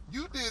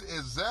 You did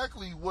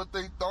exactly what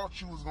they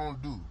thought you was gonna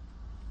do.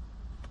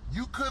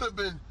 You could have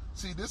been.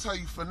 See, this how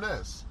you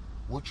finesse.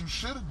 What you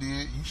should have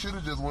did, you should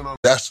have just went on.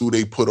 That's who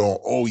they put on.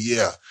 Oh,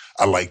 yeah,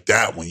 I like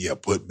that one. Yeah,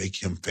 but make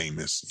him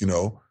famous, you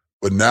know.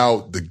 But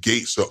now the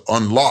gates are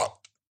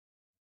unlocked.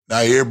 Now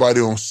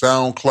everybody on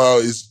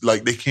SoundCloud is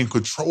like they can't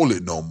control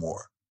it no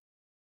more.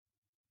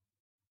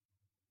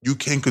 You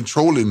can't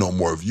control it no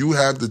more. If you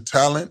have the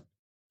talent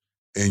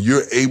and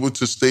you're able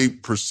to stay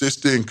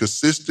persistent and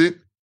consistent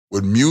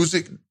with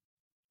music,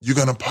 you're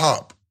going to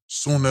pop.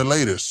 Sooner or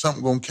later,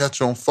 something going to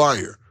catch on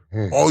fire.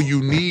 All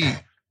you need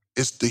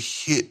is to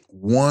hit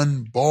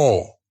one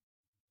ball.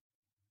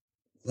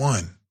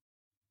 One.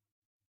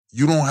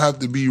 You don't have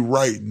to be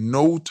right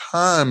no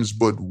times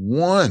but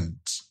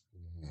once.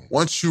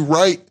 Once you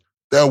right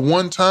that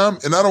one time,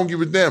 and I don't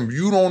give a damn,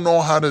 you don't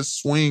know how to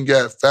swing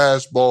at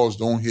fastballs,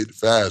 don't hit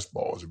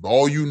fastballs. If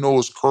all you know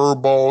is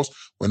curveballs,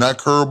 when that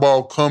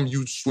curveball comes,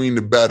 you swing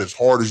the bat as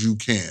hard as you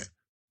can.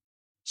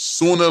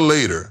 Sooner or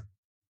later,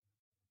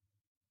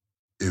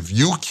 if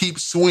you keep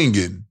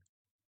swinging,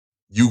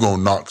 you going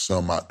to knock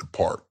some out the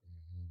park.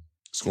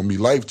 It's going to be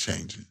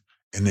life-changing.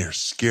 And they're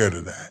scared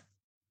of that.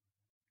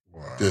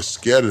 Wow. They're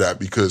scared of that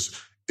because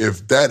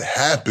if that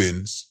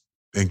happens,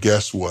 then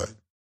guess what?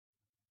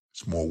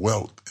 It's more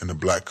wealth in the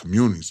Black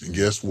communities. And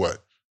guess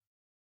what?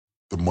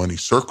 The money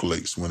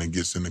circulates when it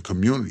gets in the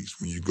communities.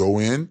 When you go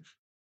in,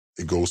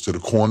 it goes to the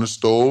corner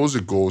stores.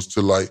 It goes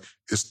to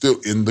it's still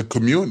in the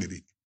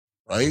community,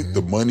 right?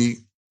 The money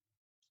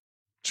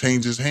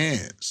changes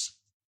hands.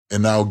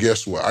 And now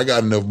guess what? I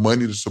got enough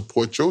money to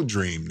support your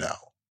dream now.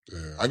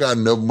 Yeah. I got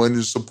enough money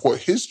to support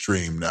his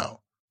dream now.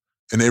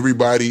 And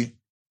everybody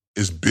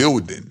is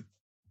building,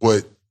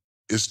 but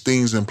it's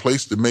things in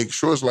place to make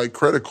sure. It's like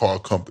credit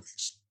card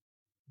companies.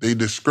 They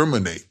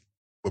discriminate,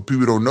 but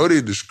people don't know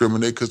they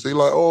discriminate because they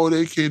like, oh,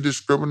 they can't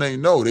discriminate.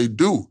 No, they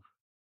do.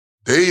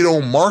 They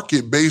don't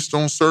market based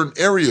on certain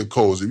area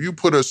codes. If you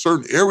put a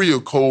certain area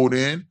code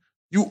in,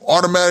 you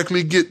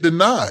automatically get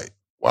denied.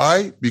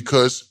 Why?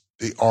 Because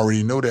they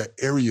already know that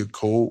area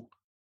code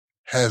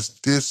has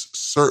this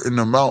certain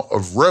amount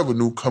of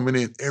revenue coming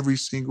in every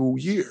single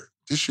year.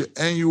 This your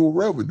annual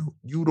revenue.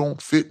 You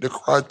don't fit the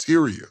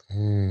criteria.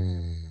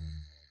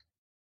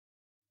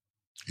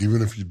 Even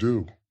if you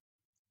do.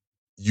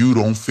 You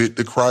don't fit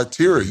the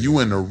criteria. You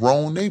in the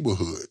wrong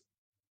neighborhood.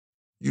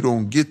 You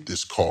don't get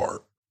this card.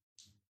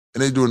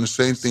 And they're doing the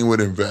same thing with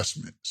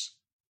investments.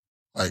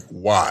 Like,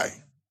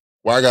 why?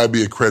 Why I gotta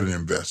be a credit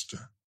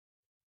investor?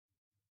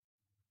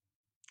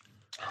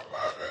 I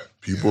love it.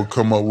 People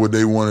come up with what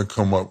they want to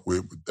come up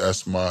with, but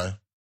that's my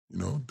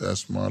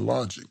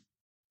logic.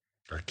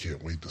 I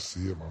can't wait to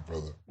see it, my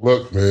brother.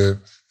 Look, man,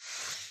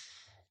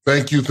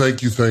 thank you.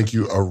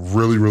 I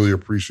really, really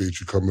appreciate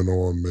you coming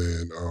on,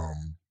 man.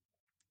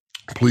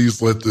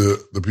 Please let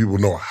the people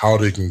know how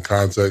they can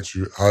contact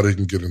you, how they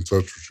can get in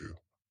touch with you.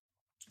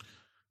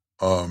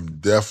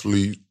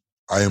 Definitely,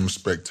 I am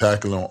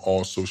spectacular on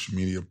all social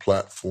media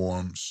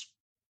platforms.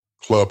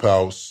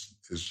 Clubhouse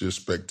is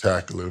just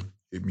spectacular.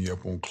 Hit me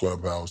up on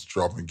Clubhouse,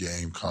 dropping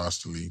game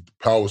constantly. The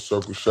Power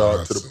Circle, shout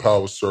out to the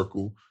Power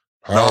Circle.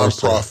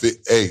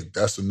 Nonprofit. Hey,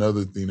 that's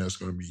another thing that's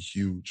going to be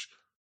huge.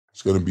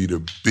 It's going to be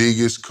the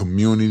biggest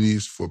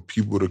communities for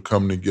people to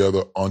come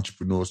together,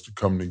 entrepreneurs to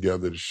come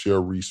together to share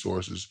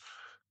resources.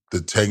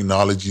 The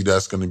technology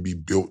that's going to be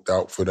built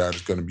out for that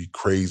is going to be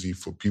crazy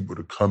for people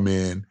to come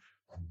in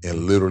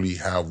and literally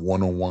have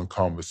one-on-one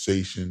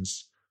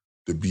conversations,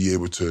 to be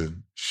able to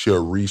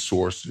share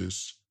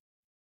resources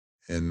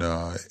and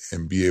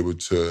be able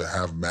to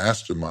have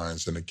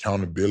masterminds and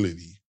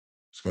accountability.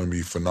 It's going to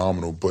be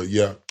phenomenal. But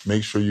yeah,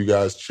 make sure you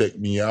guys check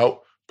me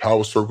out.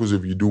 Power Circles,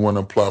 if you do want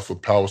to apply for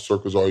Power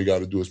Circles, all you got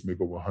to do is make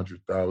over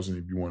 100,000.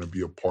 If you want to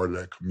be a part of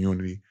that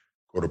community,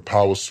 go to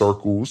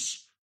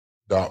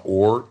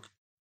powercircles.org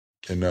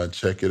and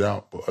check it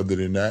out. But other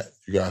than that,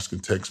 you guys can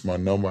text my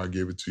number. I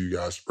gave it to you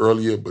guys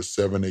earlier, but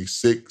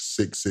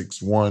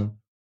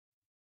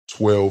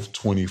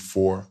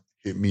 786-661-1224.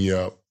 Hit me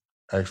up.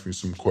 Ask me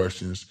some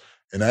questions.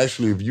 And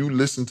actually, if you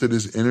listen to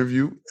this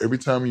interview, every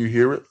time you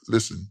hear it,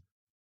 listen,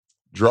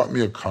 drop me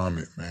a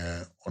comment,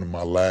 man, on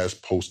my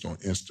last post on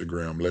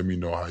Instagram. Let me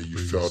know how you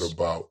felt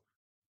about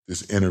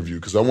this interview,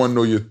 because I want to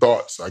know your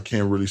thoughts. I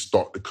can't really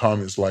stalk the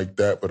comments like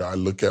that, but I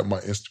look at my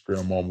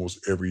Instagram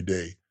almost every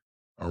day.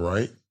 All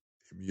right?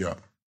 Hit me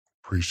up.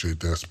 Appreciate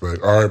that,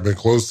 Spec. All right, man,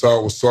 close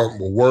out with something.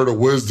 A word of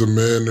wisdom,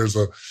 man. There's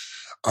an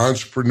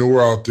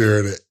entrepreneur out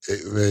there that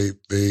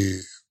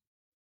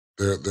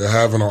they're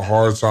having a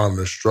hard time.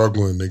 They're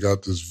struggling. They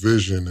got this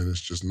vision and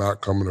it's just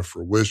not coming to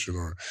fruition,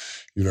 or,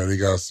 they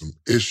got some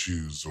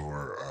issues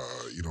or,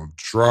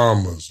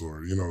 traumas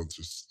or,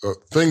 just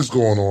things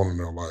going on in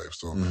their life.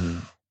 So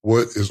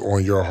what is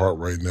on your heart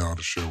right now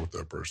to share with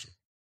that person?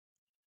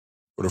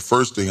 Well, the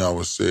first thing I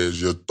would say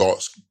is your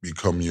thoughts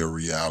become your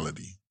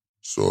reality.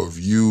 So if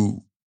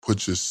you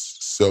put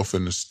yourself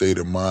in a state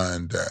of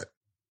mind that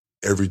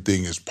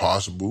everything is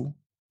possible,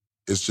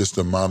 it's just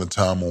the amount of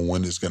time on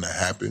when it's going to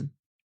happen,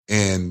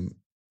 and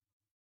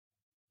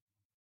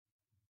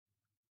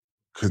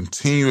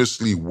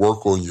continuously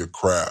work on your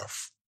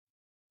craft.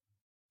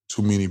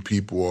 Too many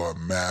people are a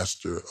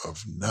master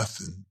of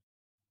nothing.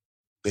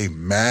 They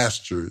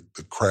mastered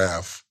the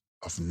craft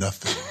of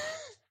nothing.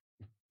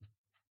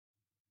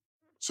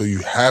 So you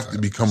have to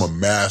become a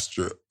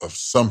master of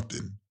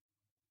something.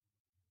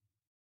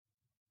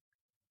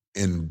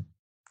 and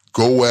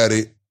go at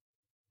it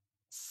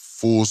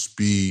full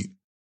speed,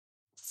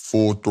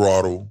 full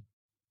throttle,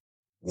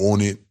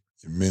 want it,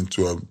 your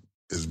mentor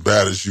as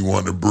bad as you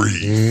want to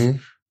breathe. Mm-hmm.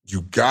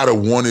 You gotta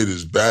want it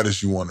as bad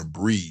as you want to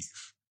breathe.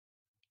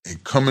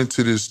 And come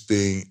into this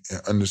thing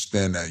and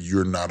understand that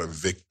you're not a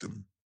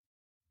victim.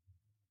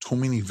 Too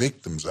many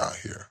victims out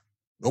here.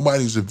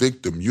 Nobody's a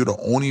victim. You're the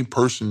only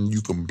person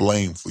you can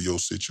blame for your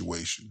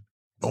situation.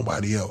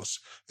 Nobody else.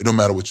 It don't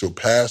matter what your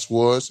past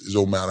was. It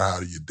don't matter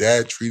how your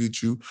dad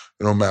treated you.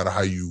 It don't matter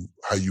how you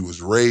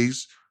was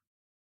raised.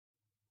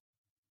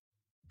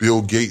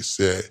 Bill Gates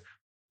said,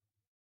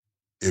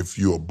 if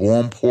you are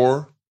born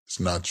poor, it's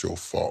not your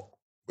fault.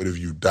 But if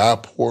you die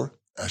poor,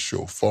 that's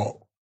your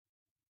fault.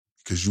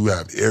 Because you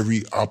have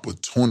every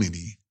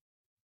opportunity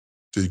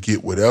to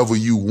get whatever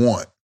you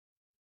want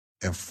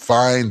and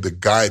find the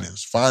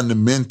guidance, find the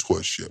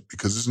mentorship,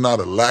 because it's not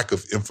a lack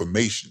of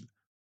information.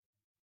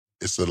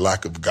 It's a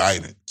lack of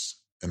guidance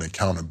and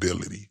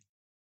accountability.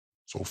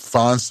 So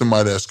find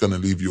somebody that's going to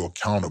leave you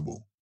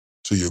accountable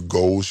to your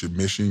goals, your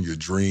mission, your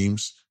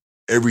dreams.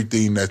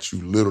 Everything that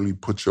you literally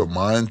put your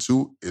mind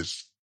to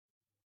is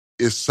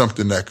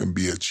something that can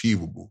be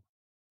achievable.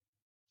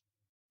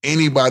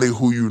 Anybody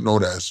who you know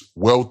that's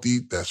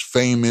wealthy, that's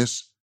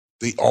famous,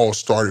 they all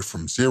started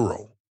from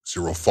zero.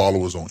 0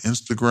 followers on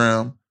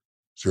Instagram,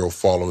 0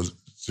 followers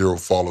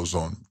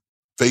on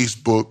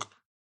Facebook,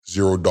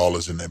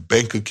 $0 in their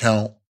bank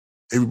account.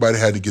 Everybody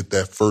had to get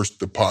that first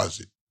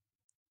deposit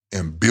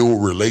and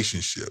build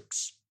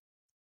relationships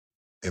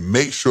and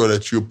make sure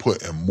that you're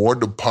putting more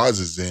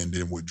deposits in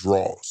than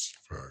withdrawals.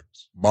 Right.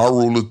 My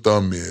rule of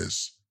thumb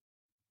is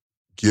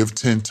give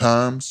 10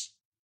 times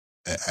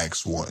and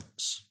ask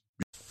once.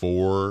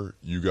 Before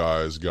you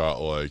guys got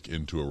like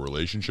into a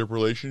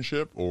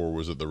relationship, or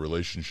was it the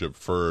relationship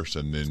first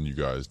and then you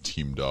guys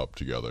teamed up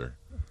together?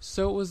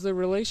 So it was the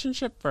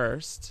relationship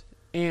first,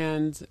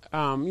 and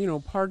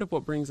part of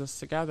what brings us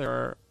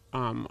together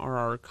are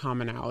our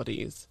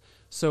commonalities.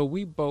 So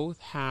we both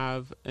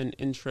have an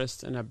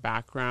interest and a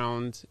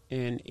background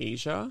in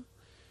Asia,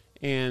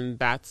 and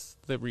that's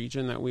the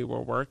region that we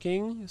were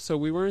working. So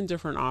we were in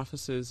different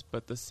offices,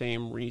 but the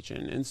same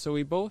region. And so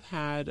we both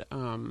had,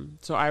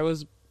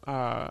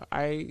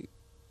 I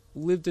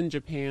lived in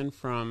Japan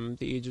from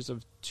the ages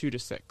of 2 to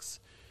 6.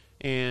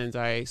 And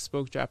I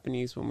spoke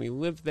Japanese when we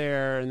lived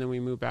there, and then we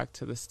moved back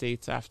to the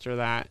States after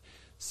that.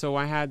 So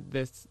I had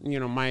this,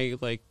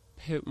 my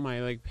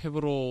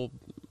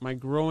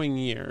growing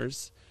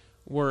years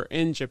were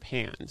in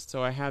Japan.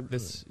 So I had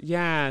this,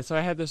 so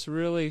I had this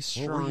really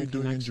strong What were you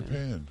doing connection. in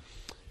Japan?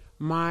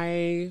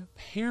 My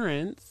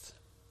parents,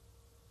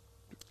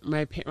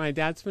 my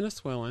dad's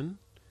Venezuelan.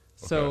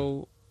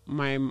 So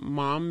my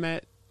mom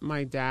met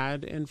my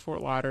dad in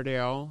Fort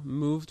Lauderdale,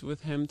 moved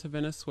with him to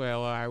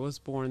Venezuela. I was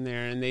born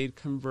there, and they'd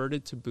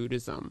converted to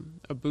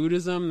Buddhism. A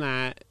Buddhism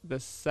that the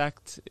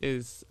sect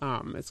is,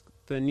 it's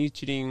the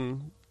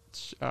Nichiren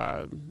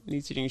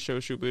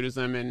Shoshu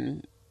Buddhism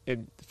and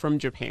from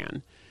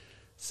Japan.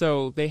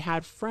 So they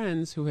had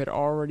friends who had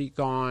already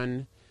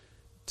gone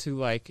to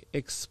like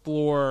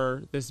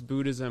explore this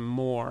Buddhism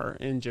more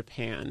in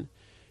Japan.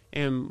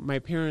 And my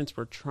parents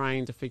were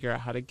trying to figure out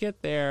how to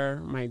get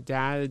there. My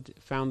dad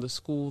found a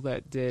school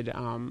that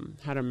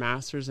had a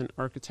master's in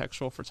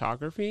architectural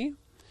photography.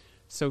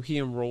 So he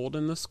enrolled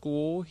in the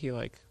school. He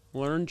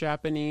learned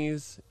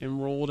Japanese,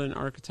 enrolled in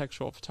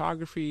architectural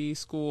photography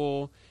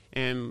school,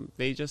 and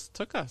they just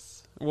took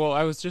us. Well,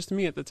 I was just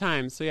me at the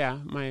time. So yeah,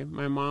 my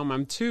mom,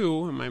 I'm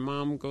 2, and my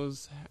mom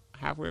goes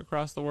halfway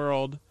across the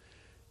world,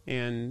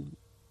 and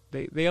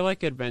They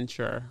like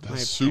adventure. That's my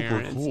super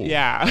parents. cool.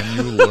 Yeah. And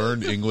you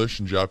learned English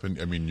and Japanese.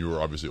 I mean, you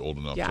were obviously old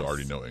enough Yes. to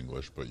already know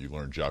English, but you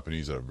learned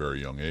Japanese at a very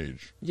young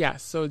age.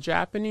 Yes. So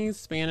Japanese,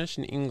 Spanish,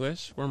 and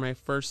English were my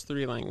first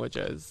 3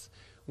 languages,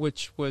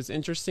 which was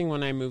interesting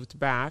when I moved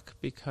back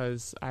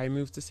because I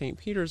moved to St.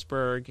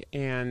 Petersburg,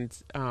 and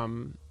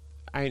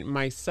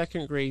my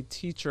second grade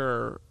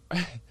teacher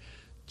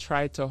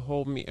tried to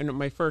hold me, and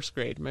my first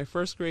grade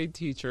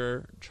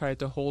teacher tried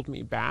to hold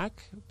me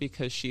back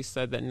because she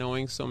said that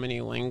knowing so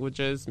many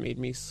languages made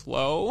me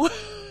slow,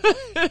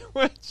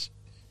 which,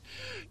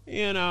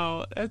 it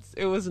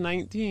was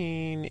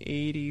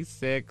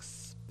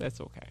 1986.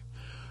 That's okay.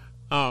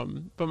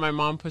 But my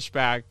mom pushed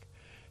back,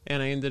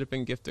 and I ended up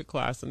in gifted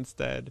class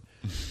instead.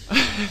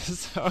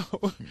 So,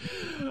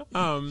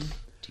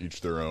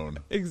 Teach their own.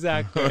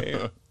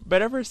 Exactly.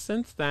 But ever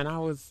since then, I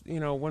was,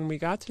 when we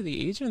got to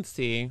the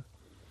agency,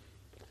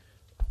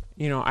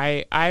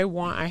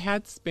 I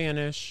had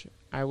Spanish.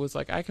 I was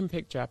like, I can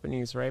pick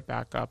Japanese right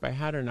back up. I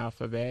had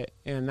enough of it,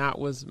 and that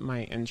was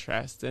my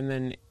interest. And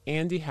then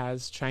Andy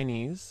has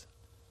Chinese,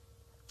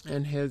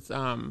 and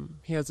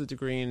he has a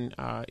degree in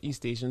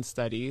East Asian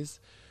Studies,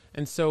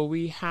 and so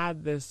we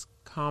had this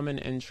common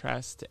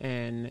interest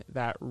in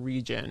that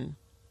region,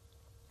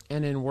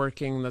 and in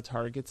working the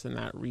targets in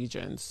that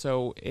region.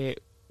 So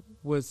it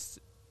was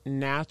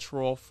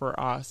natural for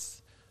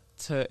us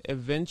to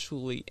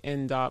eventually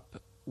end up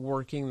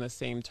working the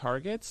same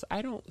targets.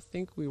 I don't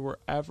think we were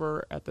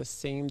ever at the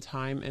same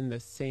time in the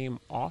same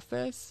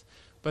office,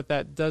 but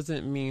that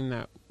doesn't mean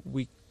that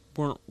we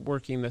weren't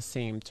working the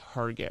same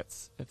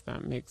targets, if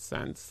that makes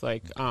sense.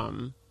 Like,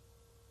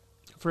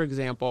 for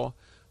example,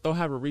 they'll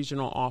have a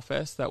regional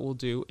office that will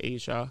do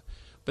Asia,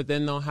 but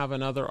then they'll have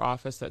another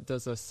office that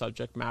does a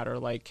subject matter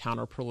like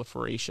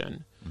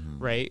counterproliferation,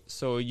 right?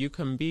 So you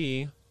can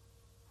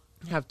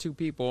have two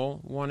people,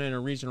 one in a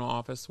regional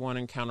office, one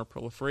in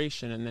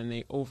counterproliferation, and then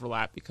they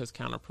overlap because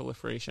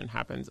counterproliferation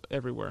happens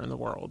everywhere in the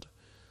world.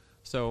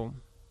 So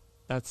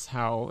that's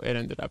how it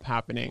ended up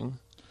happening.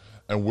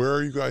 And where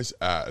are you guys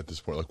at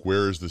this point? Like,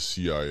 where is the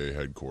CIA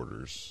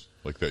headquarters?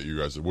 Like that you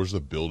guys, where's the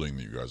building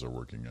that you guys are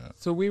working at?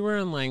 So we were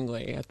in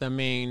Langley at the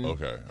main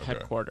Okay.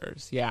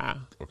 headquarters. Yeah.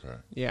 Okay.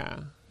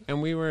 Yeah.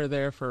 And we were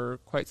there for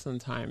quite some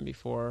time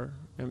before,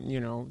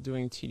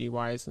 doing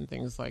TDYs and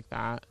things like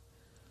that.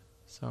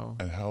 So.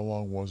 And how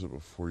long was it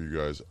before you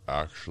guys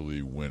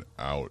actually went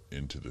out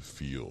into the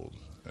field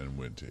and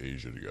went to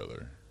Asia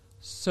together?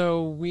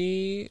 So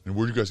And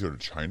where did you guys go, to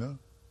China?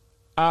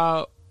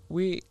 I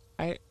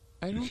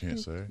don't can't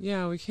say?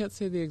 Yeah, we can't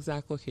say the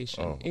exact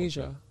location. Oh, okay.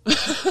 Asia.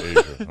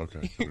 Asia.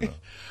 Okay. Good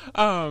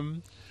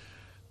enough.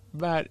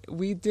 But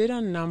we did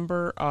a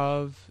number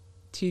of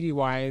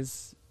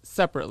TDYs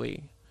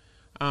separately.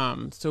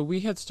 So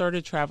we had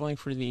started traveling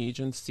for the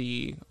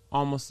agency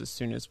almost as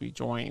soon as we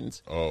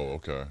joined. Oh,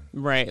 okay.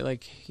 Right,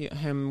 like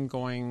him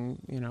going,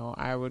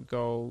 I would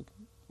go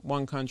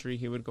one country,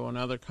 he would go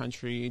another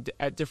country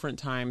at different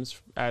times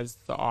as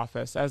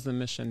the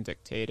mission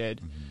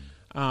dictated.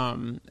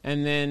 And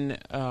then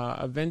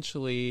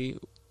eventually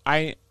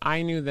I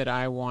knew that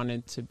I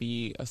wanted to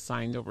be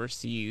assigned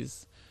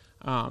overseas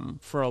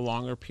for a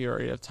longer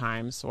period of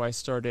time. So I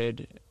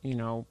started,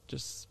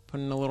 just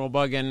putting a little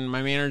bug in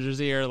my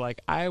manager's ear, like,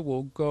 I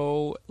will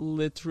go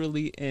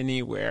literally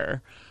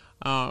anywhere.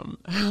 I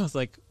was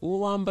like,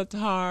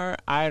 Ulaanbaatar,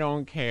 I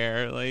don't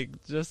care. Like,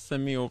 just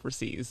send me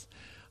overseas.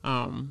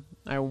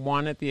 I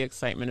wanted the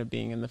excitement of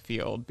being in the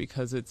field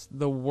because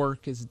the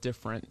work is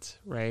different,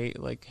 right?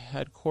 Like,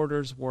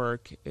 headquarters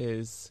work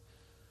is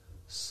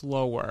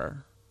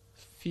slower.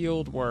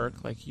 Field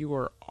work, like, you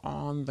are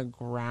on the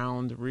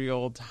ground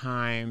real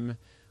time,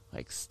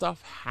 like,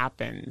 stuff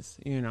happens,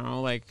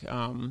 like,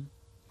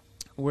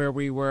 where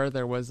we were,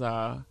 there was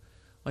a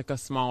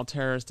small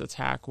terrorist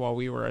attack while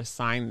we were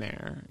assigned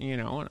there,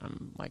 and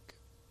I'm like,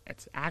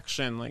 it's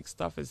action, like,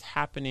 stuff is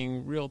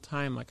happening real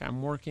time. Like,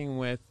 I'm working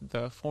with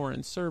the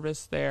foreign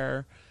service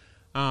there.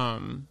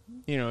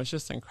 It's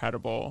just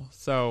incredible.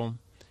 So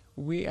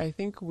I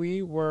think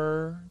we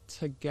were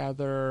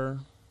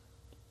together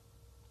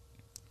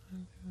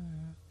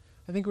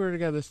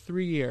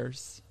 3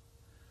 years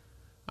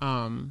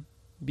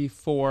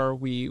before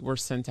we were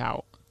sent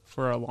out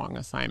for a long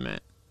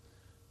assignment.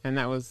 And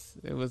it was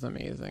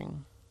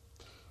amazing.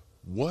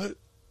 What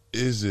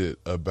is it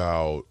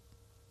about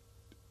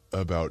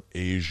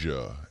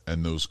Asia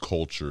and those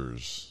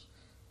cultures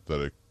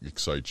that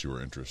excites you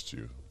or interests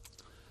you?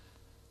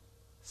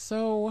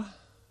 So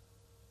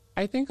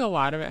I think a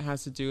lot of it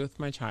has to do with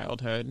my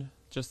childhood.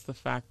 Just the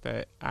fact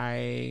that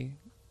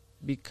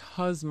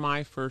because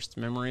my first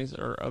memories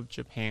are of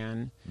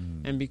Japan,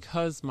 and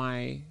because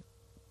my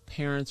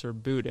parents are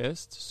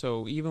Buddhist,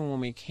 so even when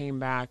we came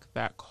back,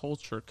 that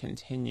culture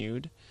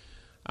continued.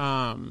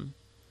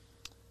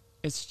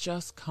 It's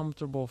just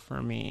comfortable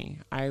for me.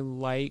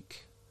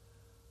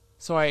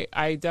 So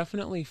I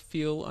definitely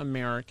feel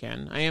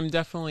American. I am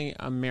definitely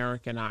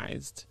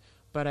Americanized,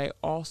 but I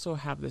also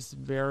have this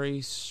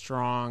very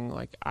strong,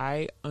 like,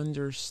 I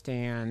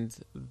understand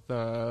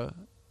the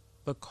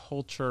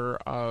culture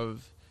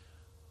of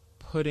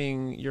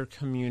putting your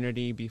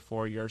community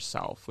before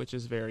yourself, which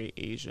is very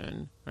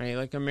Asian, right?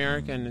 Like,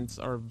 Americans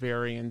are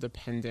very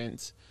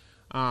independent.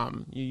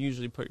 You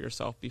usually put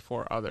yourself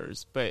before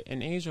others. But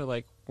in Asia,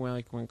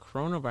 when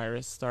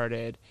coronavirus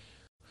started,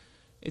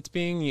 it's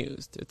being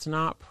used. It's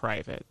not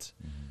private.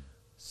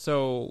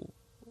 So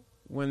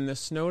when the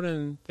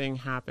Snowden thing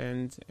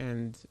happened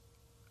and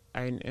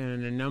a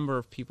number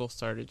of people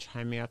started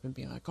chiming up and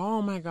being like,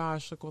 oh my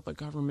gosh, look what the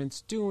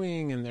government's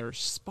doing, and they're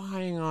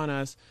spying on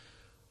us.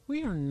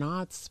 We are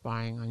not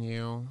spying on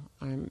you.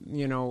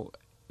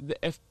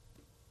 If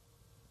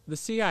the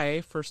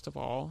CIA, first of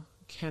all,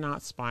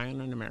 cannot spy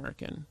on an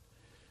American.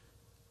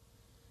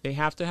 They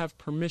have to have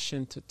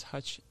permission to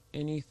touch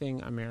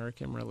anything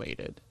American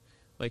related,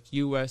 like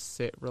U.S.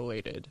 sit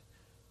related.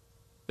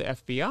 The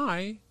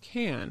FBI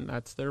can.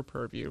 That's their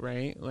purview,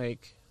 right?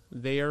 Like,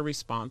 they are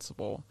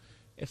responsible.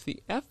 If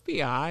the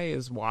FBI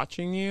is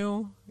watching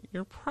you,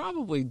 you're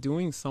probably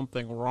doing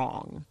something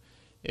wrong.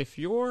 If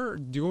you're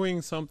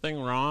doing something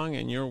wrong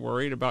and you're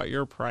worried about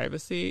your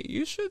privacy,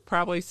 you should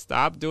probably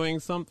stop doing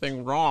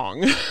something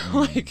wrong.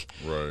 Right.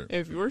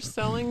 If you're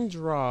selling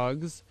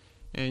drugs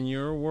and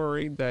you're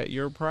worried that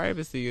your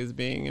privacy is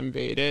being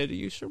invaded,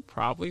 you should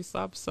probably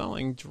stop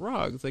selling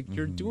drugs. Like,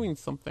 you're doing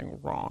something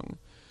wrong.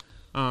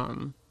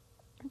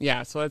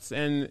 Yeah, so it's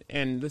and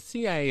the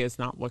CIA is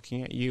not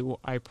looking at you,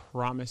 I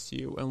promise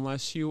you,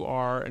 unless you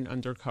are an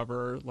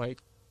undercover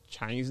like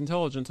Chinese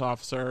intelligence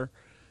officer.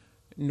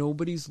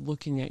 Nobody's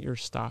looking at your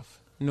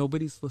stuff.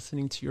 Nobody's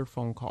listening to your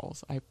phone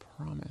calls. I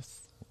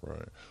promise.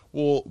 Right.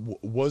 Well,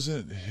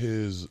 wasn't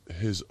his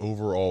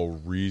overall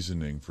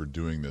reasoning for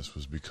doing this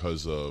was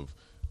because of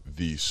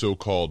the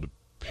so-called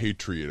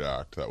Patriot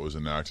Act that was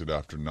enacted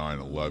after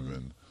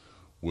 9/11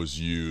 was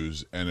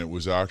used, and it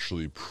was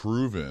actually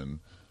proven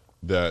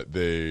that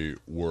they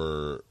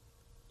were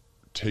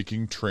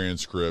taking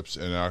transcripts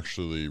and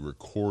actually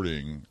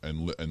recording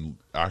and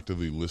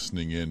actively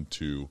listening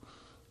into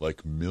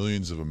like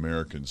millions of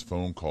Americans'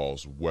 phone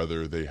calls,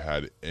 whether they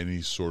had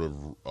any sort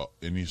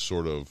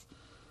of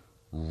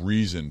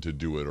reason to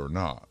do it or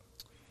not.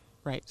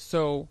 Right.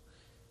 So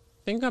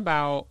think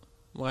about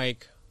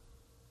like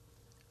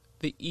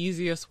the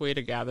easiest way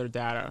to gather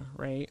data,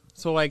 right?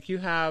 So like you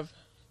have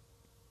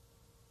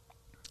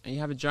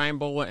a giant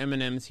bowl of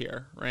M&Ms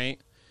here,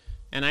 right?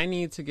 And I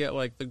need to get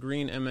like the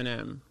green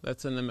M&M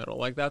that's in the middle.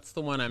 Like that's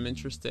the one I'm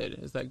interested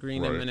in, is that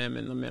green Right. M&M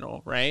in the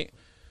middle, right?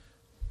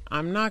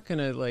 I'm not going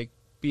to like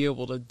be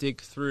able to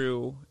dig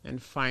through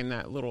and find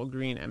that little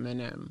green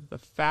M&M. The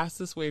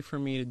fastest way for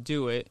me to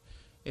do it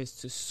is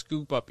to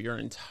scoop up your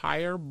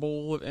entire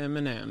bowl of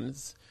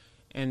M&Ms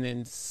and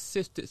then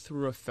sift it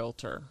through a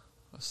filter,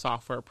 a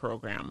software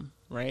program,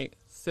 right?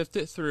 Sift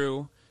it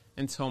through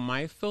until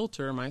my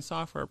filter, my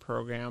software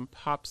program,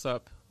 pops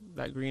up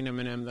that green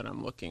M&M that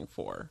I'm looking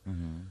for.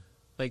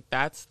 Like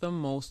that's the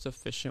most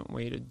efficient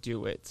way to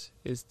do it,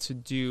 is to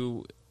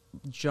do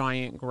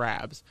giant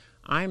grabs.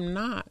 I'm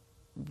not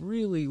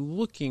really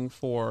looking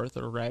for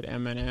the red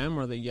M&M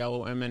or the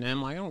yellow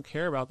M&M. I don't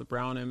care about the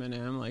brown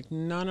M&M. Like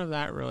none of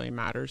that really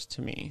matters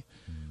to me.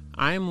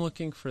 I'm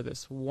looking for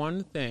this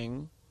one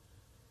thing,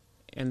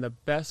 and the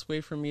best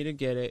way for me to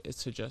get it is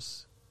to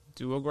just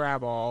do a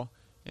grab all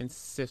and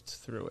sift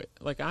through it.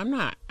 Like I'm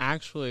not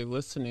actually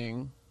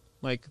listening.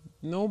 Like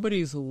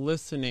nobody's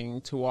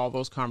listening to all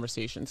those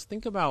conversations.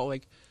 Think about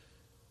like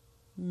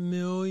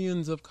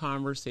millions of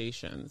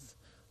conversations.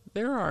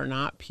 There are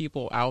not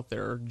people out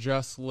there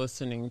just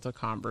listening to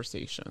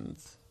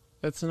conversations.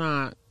 That's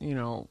not,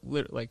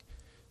 like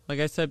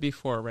I said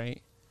before,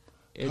 right?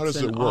 It's How does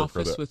an it work?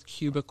 office with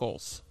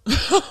cubicles,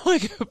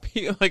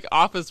 like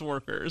office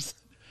workers.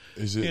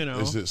 Is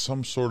it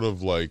some sort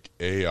of like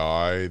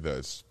AI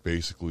that's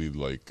basically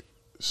like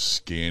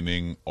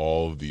scanning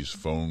all of these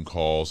phone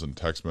calls and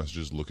text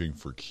messages looking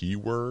for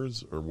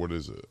keywords, or what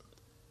is it?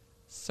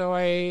 So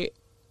I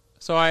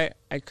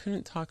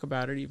couldn't talk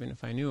about it even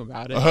if I knew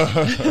about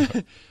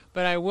it.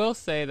 But I will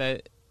say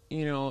that,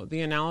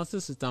 the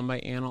analysis is done by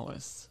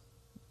analysts,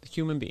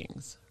 human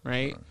beings,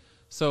 right?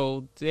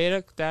 So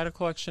data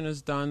collection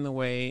is done the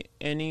way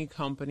any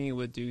company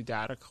would do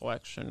data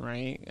collection,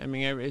 right? I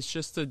mean, it's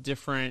just a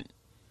different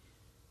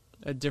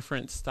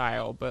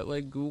style, but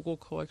like Google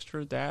collects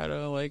your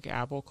data, like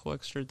Apple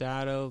collects your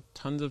data,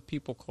 tons of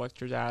people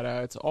collect your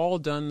data. It's all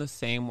done the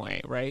same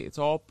way, right? It's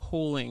all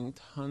pulling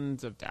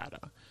tons of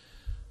data.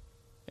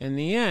 In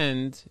the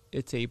end,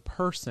 it's a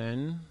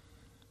person,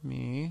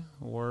 me,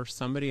 or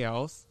somebody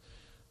else,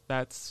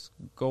 that's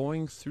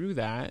going through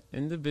that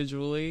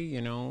individually,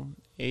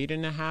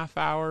 8.5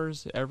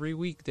 hours every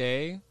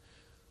weekday,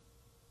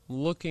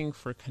 looking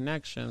for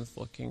connections,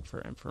 looking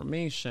for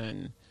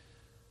information.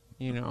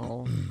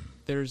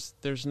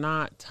 There's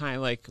not time.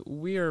 Like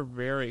we are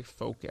very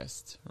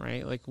focused,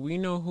 right? Like we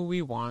know who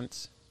we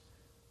want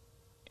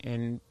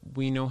and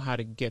we know how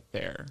to get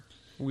there.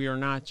 We are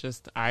not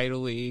just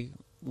idly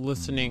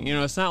listening.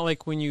 It's not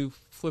like when you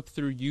flip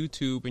through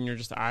YouTube and you're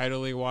just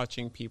idly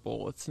watching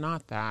people. It's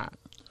not that.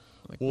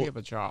 Like we have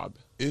a job.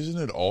 Isn't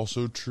it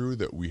also true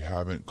that we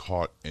haven't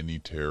caught any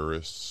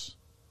terrorists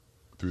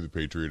through the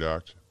Patriot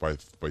Act by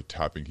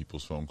tapping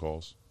people's phone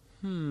calls?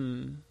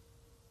 I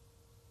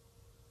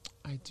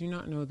do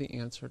not know the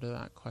answer to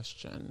that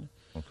question.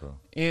 Okay.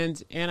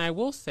 And I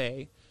will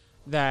say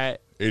that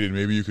Aiden,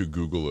 maybe you could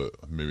Google it.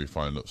 Maybe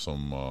find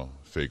some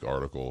fake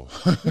article,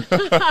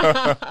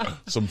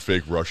 some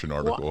fake Russian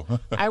article.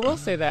 Well, I will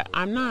say that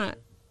I'm not.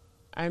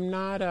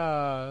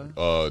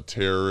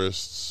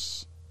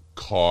 Terrorists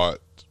caught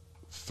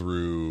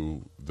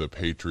through the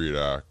Patriot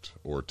Act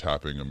or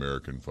tapping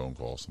American phone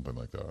calls, something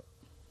like that.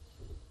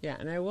 Yeah,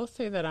 and I will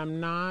say that I'm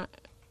not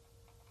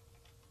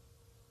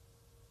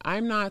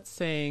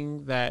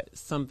saying that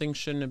something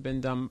shouldn't have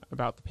been done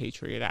about the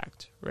Patriot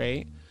Act,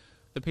 right?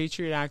 The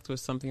Patriot Act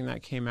was something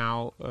that came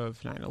out of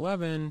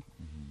 9/11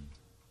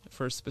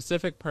 for a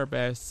specific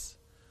purpose,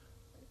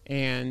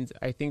 and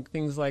I think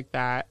things like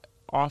that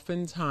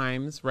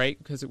oftentimes, right,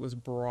 because it was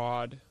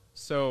broad.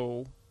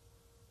 So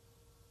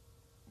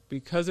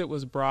because it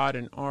was broad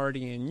and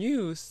already in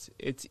use,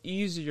 it's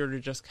easier to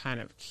just kind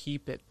of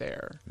keep it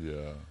there.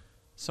 Yeah.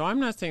 So I'm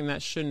not saying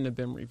that shouldn't have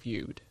been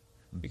reviewed,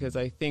 because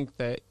I think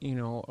that,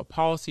 a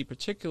policy,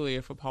 particularly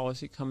if a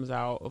policy comes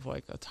out of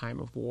like a time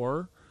of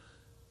war,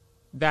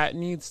 that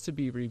needs to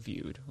be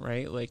reviewed,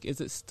 right? Like,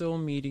 is it still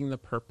meeting the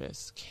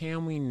purpose?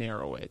 Can we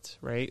narrow it,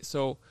 right?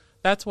 So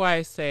that's why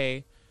I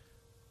say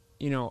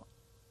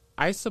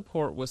I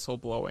support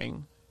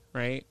whistleblowing,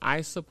 right?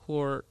 I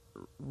support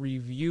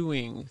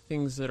reviewing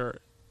things that are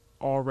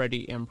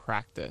already in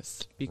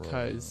practice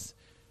because,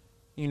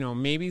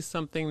 maybe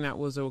something that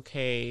was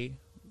okay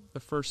the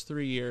first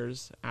 3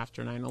 years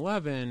after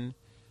 9/11,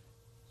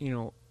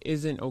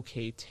 isn't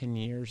okay 10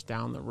 years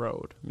down the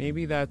road.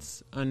 Maybe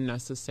that's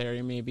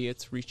unnecessary. Maybe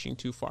it's reaching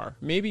too far.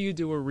 Maybe you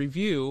do a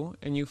review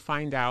and you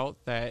find out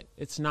that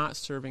it's not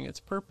serving its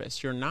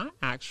purpose. You're not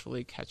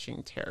actually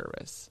catching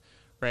terrorists,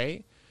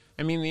 right?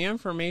 I mean, the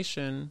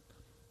information,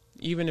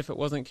 even if it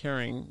wasn't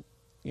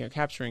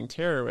capturing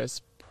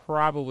terrorists,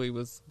 probably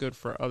was good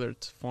for other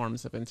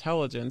forms of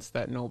intelligence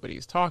that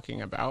nobody's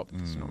talking about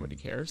because nobody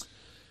cares.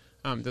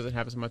 Doesn't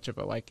have as much of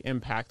a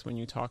impact when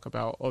you talk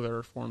about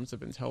other forms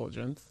of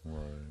intelligence.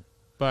 Right.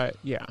 But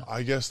yeah,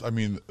 I guess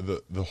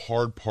the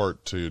hard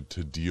part to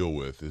deal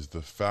with is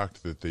the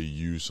fact that they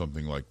use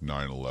something like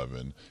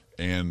 9/11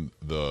 and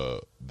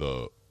the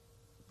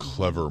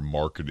clever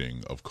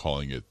marketing of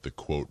calling it the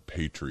quote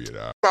Patriot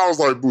Act. I was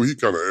like, boo, he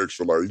kind of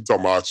extra. Like, you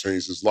talking about I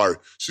changed his life.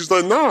 She's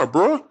like, nah,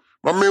 bro.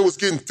 My man was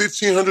getting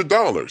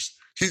 $1,500.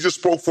 He just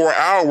spoke for an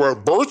hour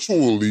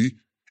virtually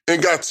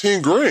and got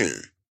 10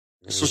 grand.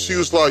 So she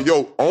was like,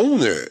 yo, own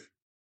that.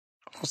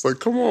 I was like,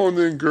 come on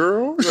then,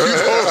 girl. You know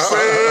what I'm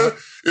saying?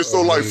 And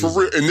so for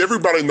real, and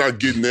everybody not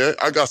getting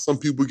that. I got some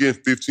people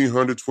getting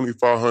 $1,500,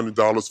 $2,500,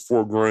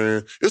 $4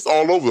 grand. It's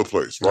all over the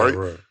place, right?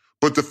 Right.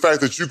 But the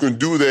fact that you can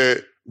do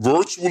that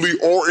virtually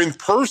or in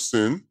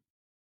person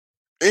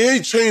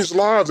and change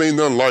lives ain't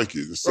nothing like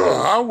it. So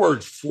I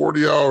worked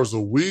 40 hours a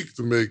week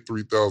to make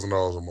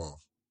 $3,000 a month.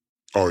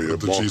 Oh, yeah, at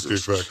the Cheesecake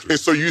Factory. And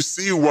so you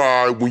see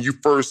why when you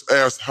first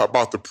asked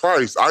about the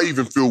price, I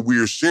even feel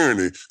weird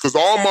sharing it. Because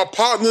all my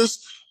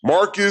partners,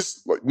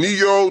 Marcus,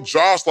 Neo,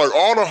 Josh,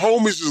 all the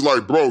homies is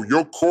like, bro,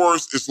 your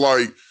course is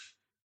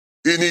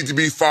it needs to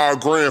be $5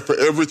 grand for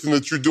everything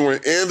that you're doing.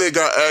 And they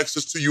got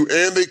access to you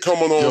and they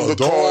coming on the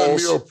don't calls. let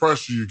Neo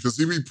pressure you because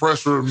he be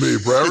pressuring me,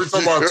 bro. Every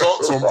time I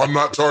talk to him, I'm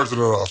not charging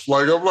enough. I'm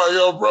like,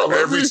 yo, bro.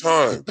 Every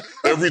time.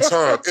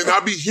 And I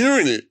be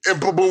hearing it.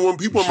 But when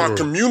people in my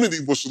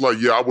community was like,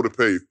 yeah, I would have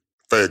paid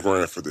 $5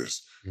 grand for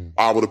this.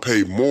 I would have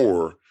paid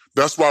more.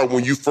 That's why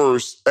when you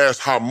first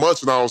asked how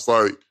much, and I was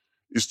like,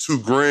 it's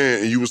 $2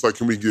 grand, and you was like,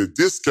 can we get a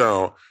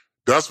discount?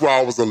 That's why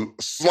I was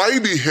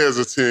slightly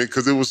hesitant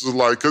because it was just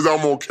because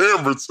I'm on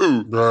camera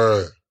too.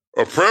 Right.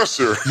 A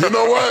pressure. You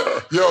know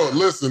what? Yo,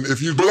 listen,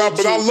 if you but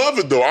I love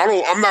it though.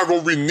 I'm not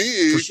gonna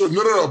renege. For sure.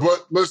 No.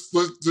 But let's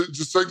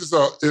just check this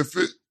out.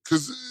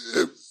 Because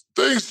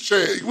things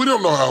change, we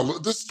don't know how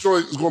this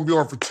joint is going to be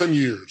on for 10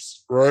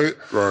 years, right?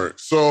 Right.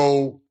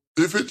 So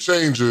if it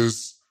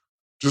changes,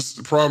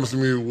 just promise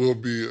me it will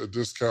be a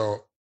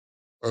discount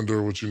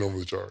under what you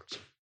normally charge.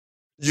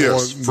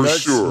 Yes, for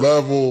sure. Next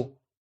level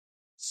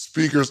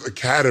Speakers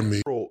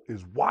Academy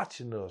is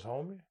watching us,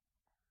 homie.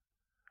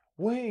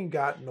 We ain't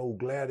got no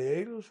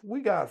gladiators.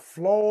 We got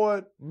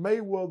Floyd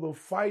Mayweather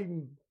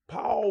fighting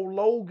Paul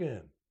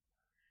Logan.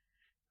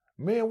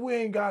 Man, we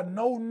ain't got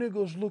no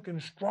niggas looking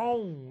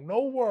strong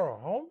nowhere,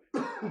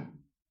 homie.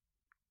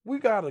 We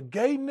got a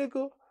gay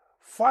nigga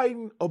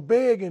fighting a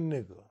begging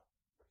nigga.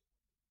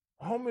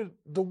 Homie,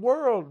 the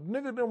world,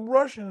 nigga, them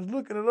Russians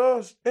looking at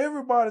us,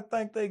 everybody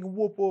think they can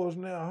whoop us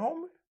now,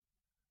 homie.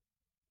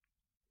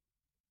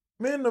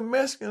 Man, the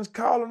Mexicans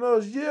calling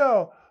us,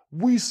 yeah,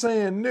 we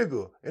saying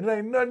nigga, and there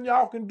ain't nothing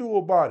y'all can do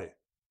about it.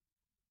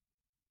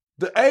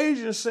 The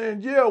Asians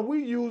saying, yeah,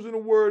 we using the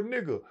word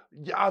nigga.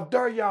 I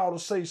dare y'all to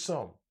say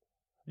something.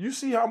 You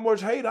see how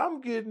much hate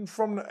I'm getting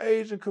from the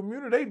Asian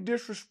community. They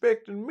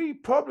disrespecting me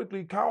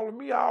publicly, calling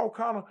me all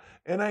kind of,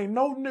 and ain't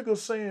no nigga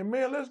saying,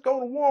 man, let's go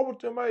to war with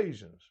them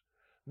Asians.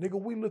 Nigga,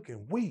 we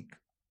looking weak.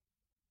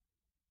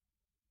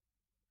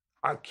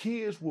 Our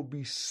kids will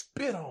be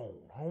spit on,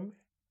 homie.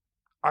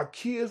 Our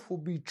kids will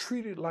be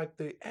treated like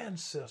their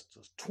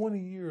ancestors 20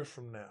 years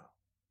from now.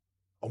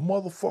 A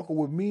motherfucker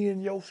with me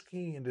and your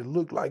skin that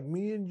look like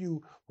me and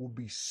you will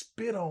be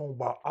spit on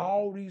by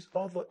all these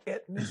other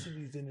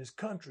ethnicities in this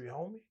country,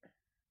 homie.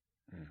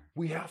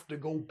 We have to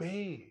go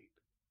beg.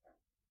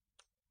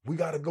 We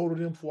got to go to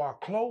them for our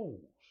clothes.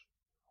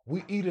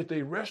 We eat at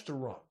their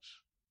restaurants.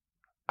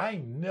 I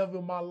ain't never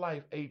in my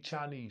life ate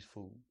Chinese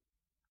food.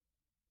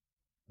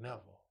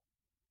 Never.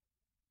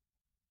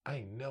 I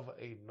ain't never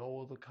ate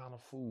no other kind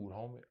of food,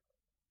 homie.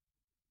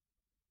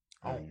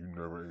 And you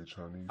never ate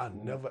Chinese food? I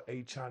never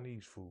ate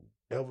Chinese food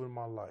ever in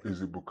my life.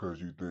 Is it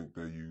because you think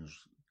they use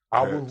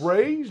I was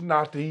raised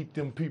not to eat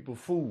them people's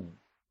food.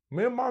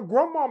 Man, my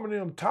grandmama and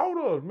them taught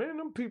us, man,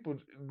 them people,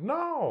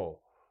 no,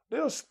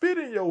 they'll spit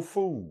in your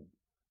food.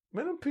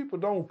 Man, them people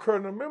don't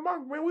cut them. Man,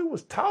 we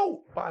was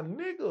taught by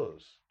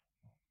niggas.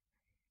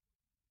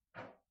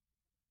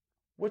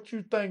 What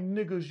you think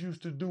niggas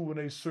used to do when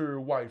they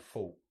served white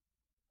folk?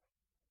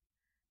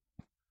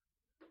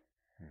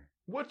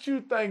 What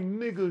you think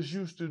niggas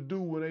used to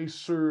do when they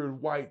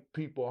served white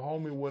people,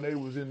 homie, when they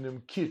was in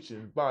them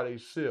kitchens by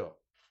themselves?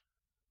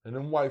 And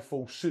them white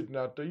folks sitting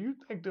out there, you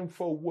think them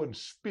folk wasn't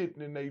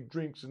spitting in their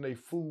drinks and their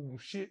food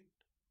and shit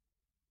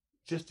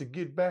just to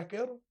get back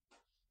at them?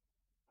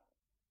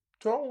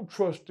 So I don't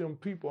trust them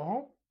people,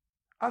 homie.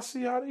 I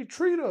see how they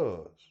treat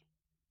us.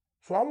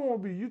 So I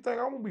want to be, you think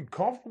I'm going to be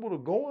comfortable to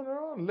go in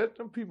there and let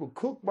them people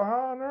cook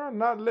behind there and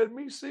not let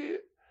me see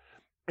it?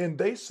 And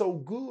they so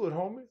good,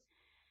 homie.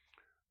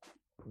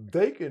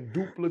 They can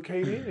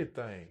duplicate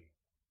anything.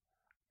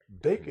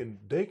 They can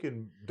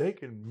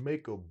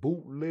make a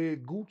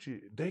bootleg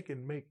Gucci. They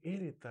can make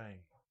anything.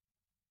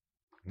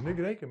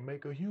 Nigga, they can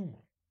make a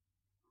human.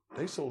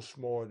 They so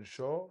smart and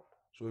sharp.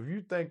 So if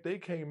you think they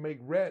can't make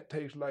rat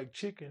taste like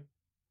chicken,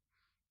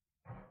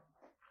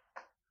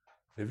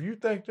 if you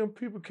think them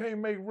people can't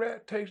make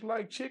rat taste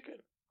like chicken,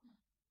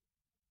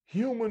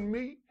 human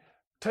meat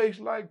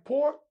tastes like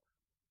pork,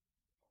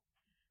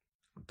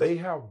 they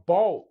have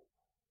bought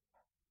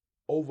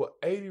over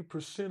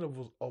 80%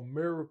 of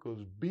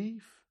America's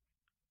beef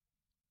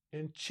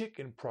and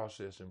chicken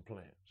processing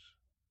plants.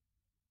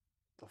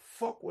 The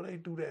fuck would they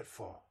do that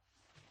for?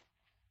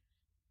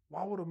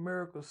 Why would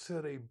America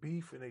sell their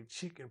beef and their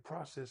chicken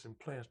processing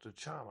plants to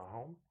China,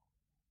 homie?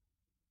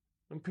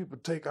 Them people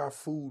take our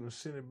food and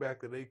send it back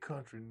to their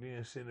country and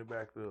then send it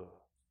back to us.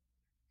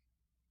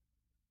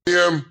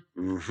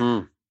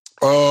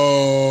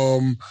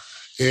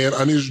 And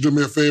I need you to do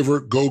me a favor.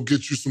 Go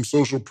get you some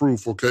social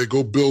proof, okay?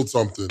 Go build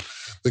something.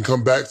 Then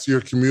come back to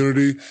your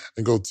community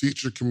and go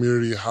teach your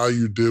community how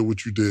you did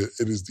what you did.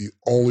 It is the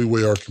only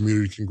way our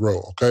community can grow,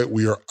 okay?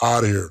 We are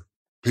out of here.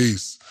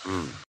 Peace.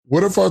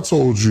 What if I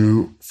told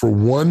you for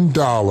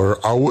 $1,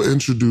 I will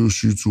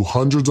introduce you to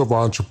hundreds of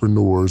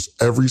entrepreneurs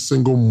every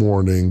single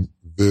morning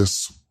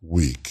this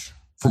week?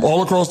 From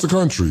all across the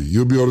country,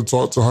 you'll be able to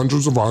talk to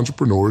hundreds of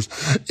entrepreneurs,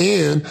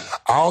 and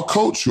I'll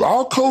coach you.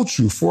 I'll coach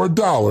you for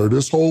 $1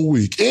 this whole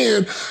week,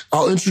 and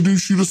I'll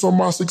introduce you to some of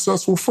my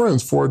successful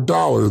friends for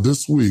 $1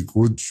 this week.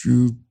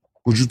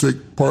 Would you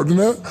take part in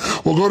that?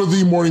 Well, go to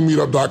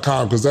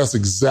themorningmeetup.com because that's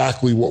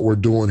exactly what we're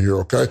doing here,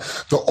 okay?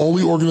 The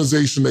only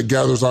organization that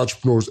gathers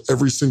entrepreneurs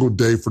every single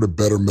day for the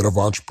betterment of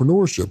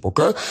entrepreneurship,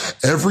 okay?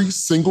 Every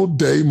single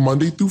day,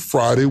 Monday through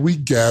Friday, we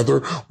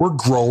gather, we're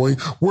growing,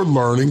 we're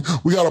learning.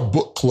 We got a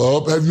book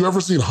club. Have you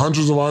ever seen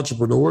hundreds of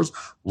entrepreneurs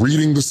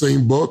reading the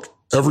same book?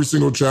 Every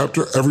single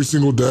chapter, every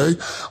single day,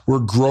 we're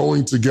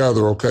growing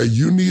together, okay?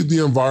 You need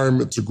the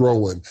environment to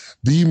grow in.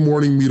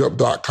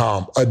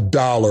 Themorningmeetup.com,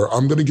 $1.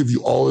 I'm going to give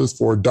you all of this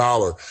for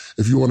 $1.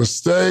 If you want to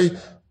stay,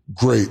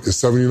 great.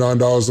 It's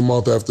 $79 a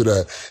month after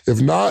that.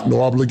 If not,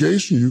 no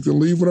obligation. You can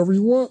leave whenever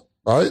you want,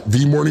 all right?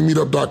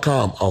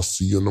 Themorningmeetup.com. I'll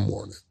see you in the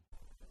morning.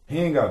 He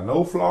ain't got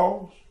no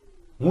flaws.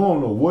 We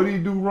don't know what he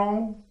do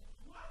wrong.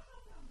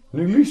 At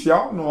least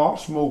y'all know I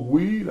smoke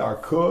weed, I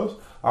cuss,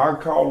 I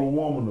call a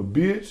woman a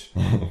bitch.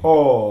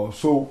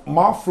 So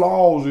my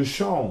flaws is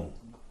shown,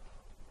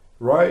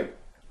 right?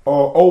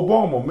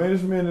 Obama, man,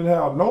 this man didn't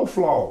have no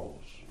flaws.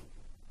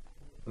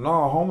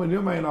 Nah, homie,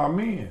 them ain't our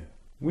men.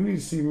 We need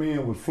to see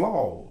men with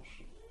flaws.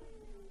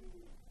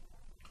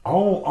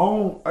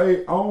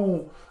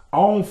 I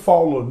don't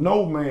follow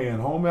no man,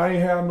 homie. I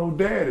ain't have no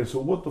daddy, so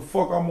what the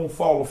fuck I'm gonna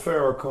follow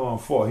Farrakhan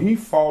for? He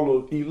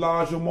followed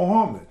Elijah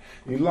Muhammad.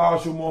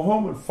 Elijah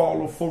Muhammad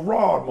followed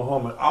Farad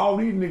Muhammad. All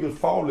these niggas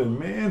following,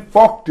 man.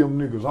 Fuck them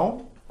niggas,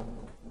 homie.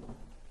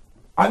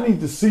 I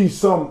need to see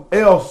something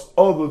else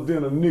other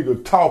than a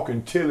nigga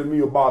talking, telling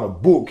me about a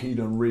book he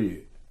done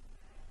read.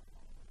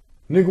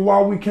 Nigga,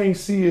 why we can't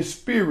see his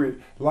spirit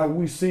like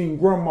we seen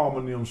grandmama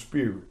and them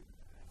spirit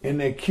in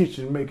that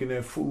kitchen making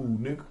that food,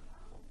 nigga?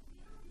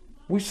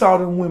 We saw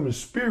them women's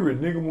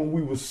spirit, nigga, when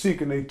we was sick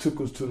and they took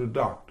us to the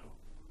doctor.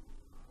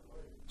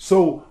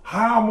 So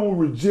how I'm gonna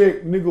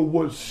reject, nigga,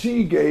 what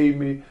she gave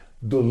me,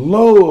 the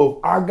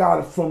love I got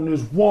it from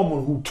this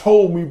woman who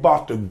told me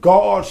about the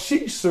God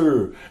she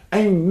served.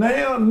 Ain't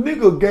now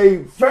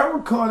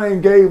Farrakhan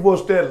ain't gave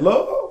us that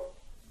love.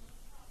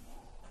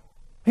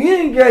 He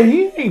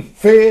ain't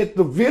fed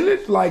the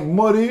village like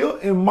Muddy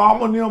and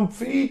Mama and them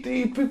feed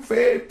these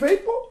fed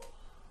people.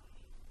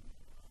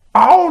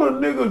 All the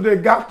niggas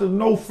that got to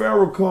know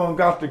Farrakhan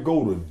got to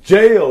go to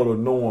jail to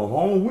know him,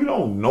 homie. We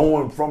don't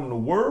know him from the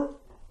world.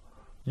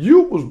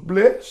 You was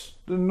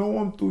blessed to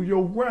know him through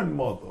your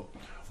grandmother.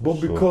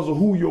 But because of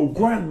who your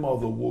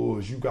grandmother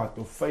was, you got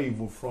the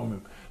favor from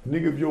him.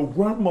 Nigga, if your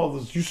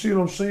grandmother's, you see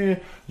what I'm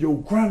saying?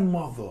 Your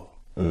grandmother.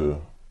 Yeah.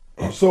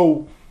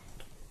 So,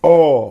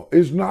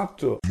 it's not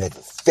the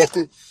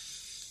motherfucker.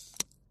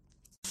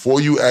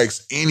 Before you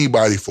ask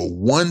anybody for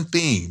one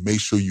thing, make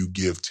sure you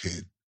give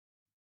 10.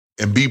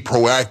 And be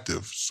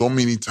proactive. So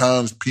many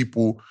times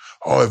people,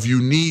 if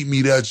you need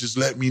me there, just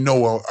let me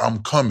know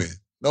I'm coming.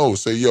 No,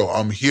 say, yo,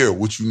 I'm here.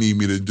 What you need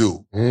me to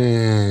do?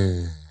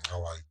 I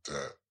like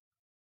that.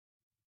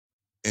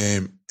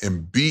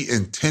 And be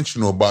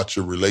intentional about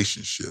your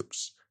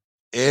relationships.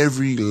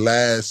 Every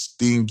last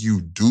thing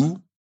you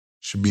do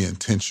should be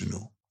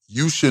intentional.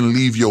 You shouldn't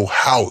leave your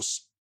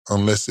house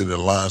unless it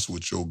aligns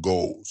with your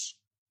goals.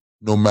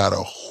 No matter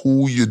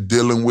who you're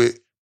dealing with,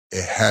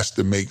 it has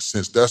to make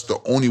sense. That's the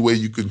only way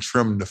you can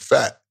trim the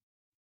fat.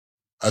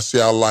 I say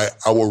I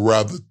would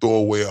rather throw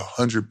away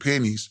 100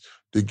 pennies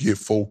to get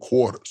 4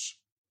 quarters.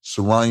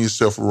 Surround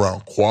yourself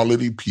around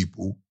quality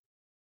people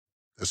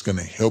that's going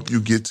to help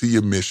you get to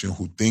your mission,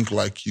 who think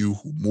like you,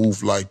 who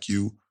move like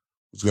you,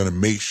 who's going to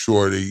make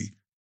sure they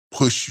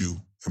push you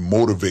and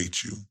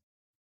motivate you.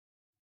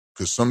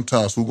 Because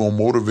sometimes who's going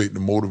to motivate the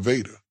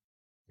motivator?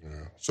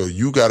 Yeah. So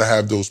you got to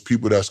have those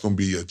people that's going to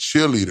be a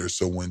cheerleader.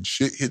 So when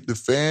shit hit the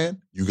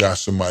fan, you got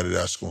somebody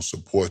that's going to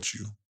support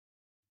you.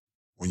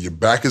 When your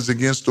back is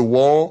against the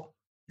wall,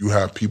 you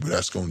have people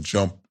that's going to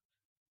jump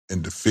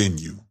and defend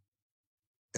you.